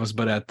box office,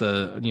 but at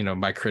the,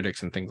 by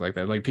critics and things like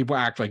that. Like, people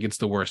act like it's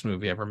the worst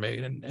movie ever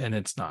made, and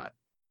it's not.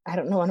 I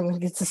don't know when I'm going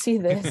to get to see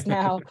this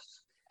now.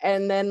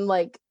 And then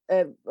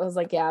I was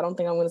like, yeah, I don't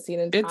think I'm going to see it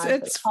in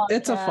time.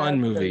 It's a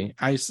fun movie.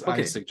 I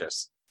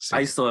suggest. see.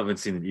 I still haven't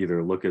seen it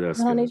either. Look at us.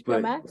 On guys. HBO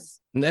But,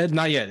 Max.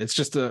 Not yet. It's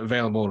just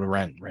available to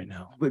rent right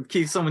now. but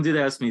Keith, someone did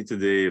ask me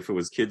today if it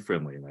was kid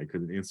friendly, and I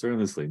couldn't answer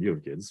honestly. You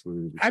have kids.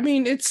 I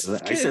mean, it's.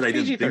 I said I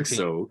didn't think PG-13.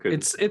 so.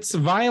 'Cause It's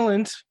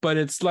violent, but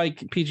it's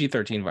like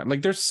PG-13 violent.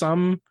 Like there's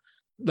some,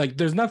 like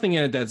there's nothing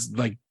in it that's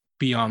like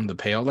beyond the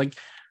pale. Like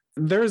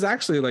there's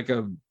actually like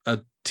a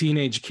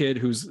teenage kid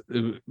who's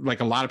like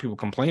a lot of people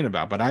complain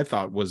about, but I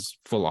thought was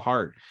full of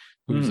heart.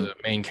 Who's a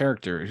main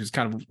character? Who's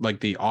kind of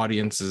like the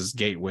audience's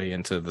gateway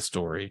into the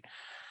story.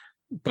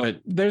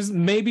 But there's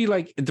maybe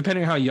like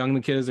depending on how young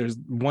the kid is, there's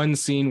one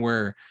scene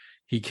where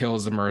he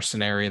kills a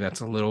mercenary that's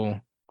a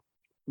little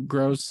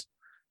gross.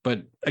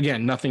 But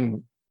again,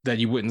 nothing that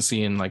you wouldn't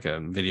see in like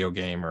a video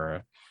game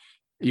or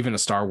even a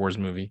Star Wars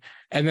movie.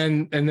 And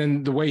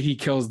then the way he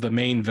kills the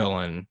main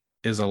villain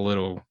is a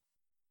little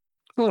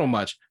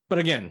much. But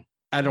again,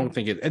 I don't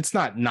think it's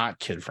not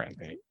kid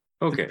friendly.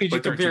 okay, PG-13.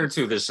 but compared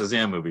to the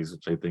Shazam movies,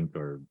 which I think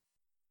are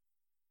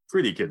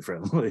pretty kid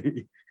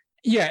friendly.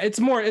 Yeah, it's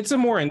more intense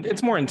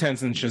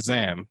than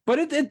Shazam. But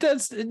it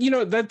does,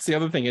 that's the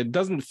other thing. It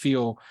doesn't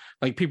feel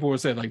like people would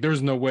say like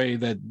there's no way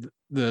that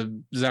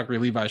the Zachary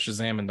Levi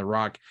Shazam and The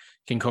Rock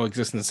can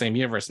coexist in the same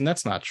universe, and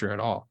that's not true at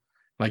all.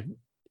 Like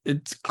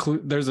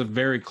there's a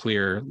very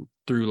clear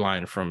through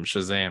line from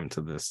Shazam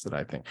to this that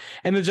I think,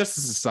 and the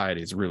Justice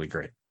Society is really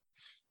great.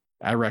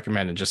 I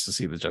recommend it just to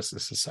see the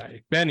Justice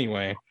Society. But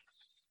anyway,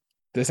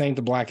 this ain't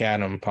the Black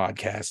Adam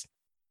podcast.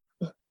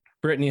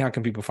 Brittany, how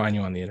can people find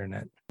you on the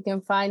internet? You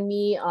can find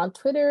me on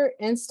Twitter,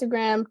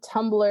 Instagram,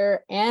 Tumblr,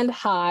 and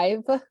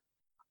Hive,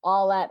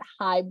 all at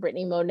Hi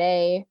Brittany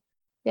Monet.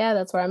 Yeah,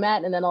 that's where I'm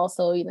at. And then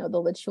also, the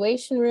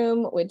Lituation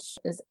Room, which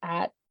is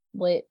at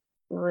lit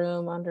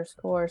room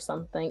 _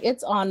 something.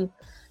 It's on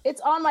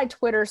my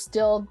Twitter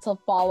still, to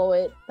follow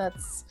it.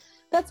 That's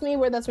me.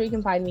 That's where you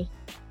can find me.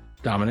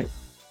 Dominic.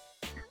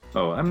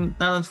 Oh, I'm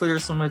not on Twitter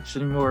so much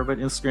anymore, but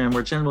Instagram.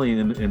 We're generally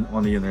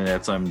on the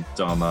internet. I'm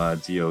Dama,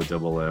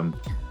 DOMMAH,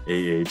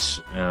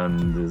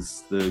 and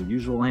is the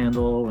usual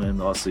handle.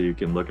 And also, you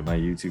can look at my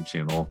YouTube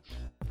channel,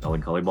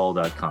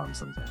 melanchollyball.com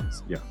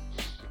sometimes. Yeah.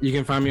 You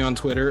can find me on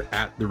Twitter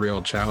at The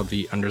Real Chow,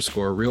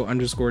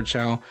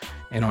 _real_Chow,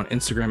 and on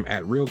Instagram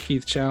at Real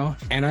Keith Chow.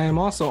 And I am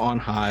also on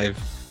Hive,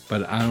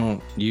 but I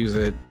don't use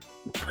it.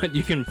 But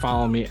you can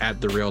follow me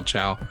at The Real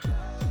Chow.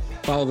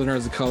 Follow the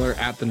Nerds of Color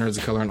at the Nerds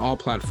of Color on all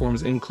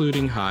platforms,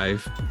 including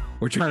Hive.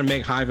 We're trying to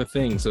make Hive a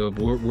thing, so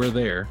we're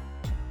there.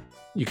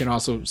 You can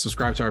also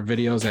subscribe to our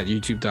videos at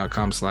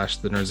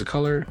youtube.com/the Nerds of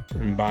Color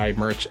and buy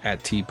merch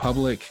at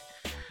TeePublic.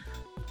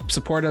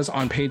 Support us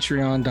on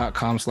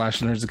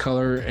patreon.com/nerds of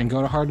color and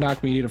go to Hard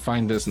Knock Media to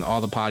find us and all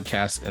the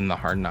podcasts in the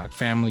Hard Knock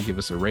family. Give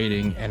us a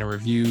rating and a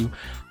review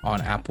on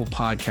Apple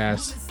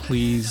Podcasts,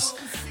 please.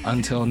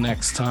 Until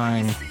next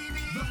time.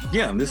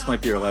 Yeah, and this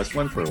might be our last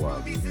one for a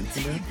while. Do you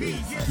mention that?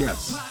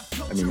 Yes.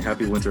 I mean,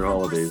 happy winter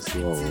holidays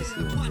to all. We'll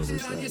see you on the other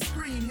side.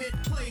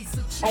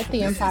 At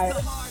the Empire.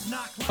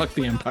 Fuck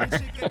the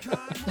Empire.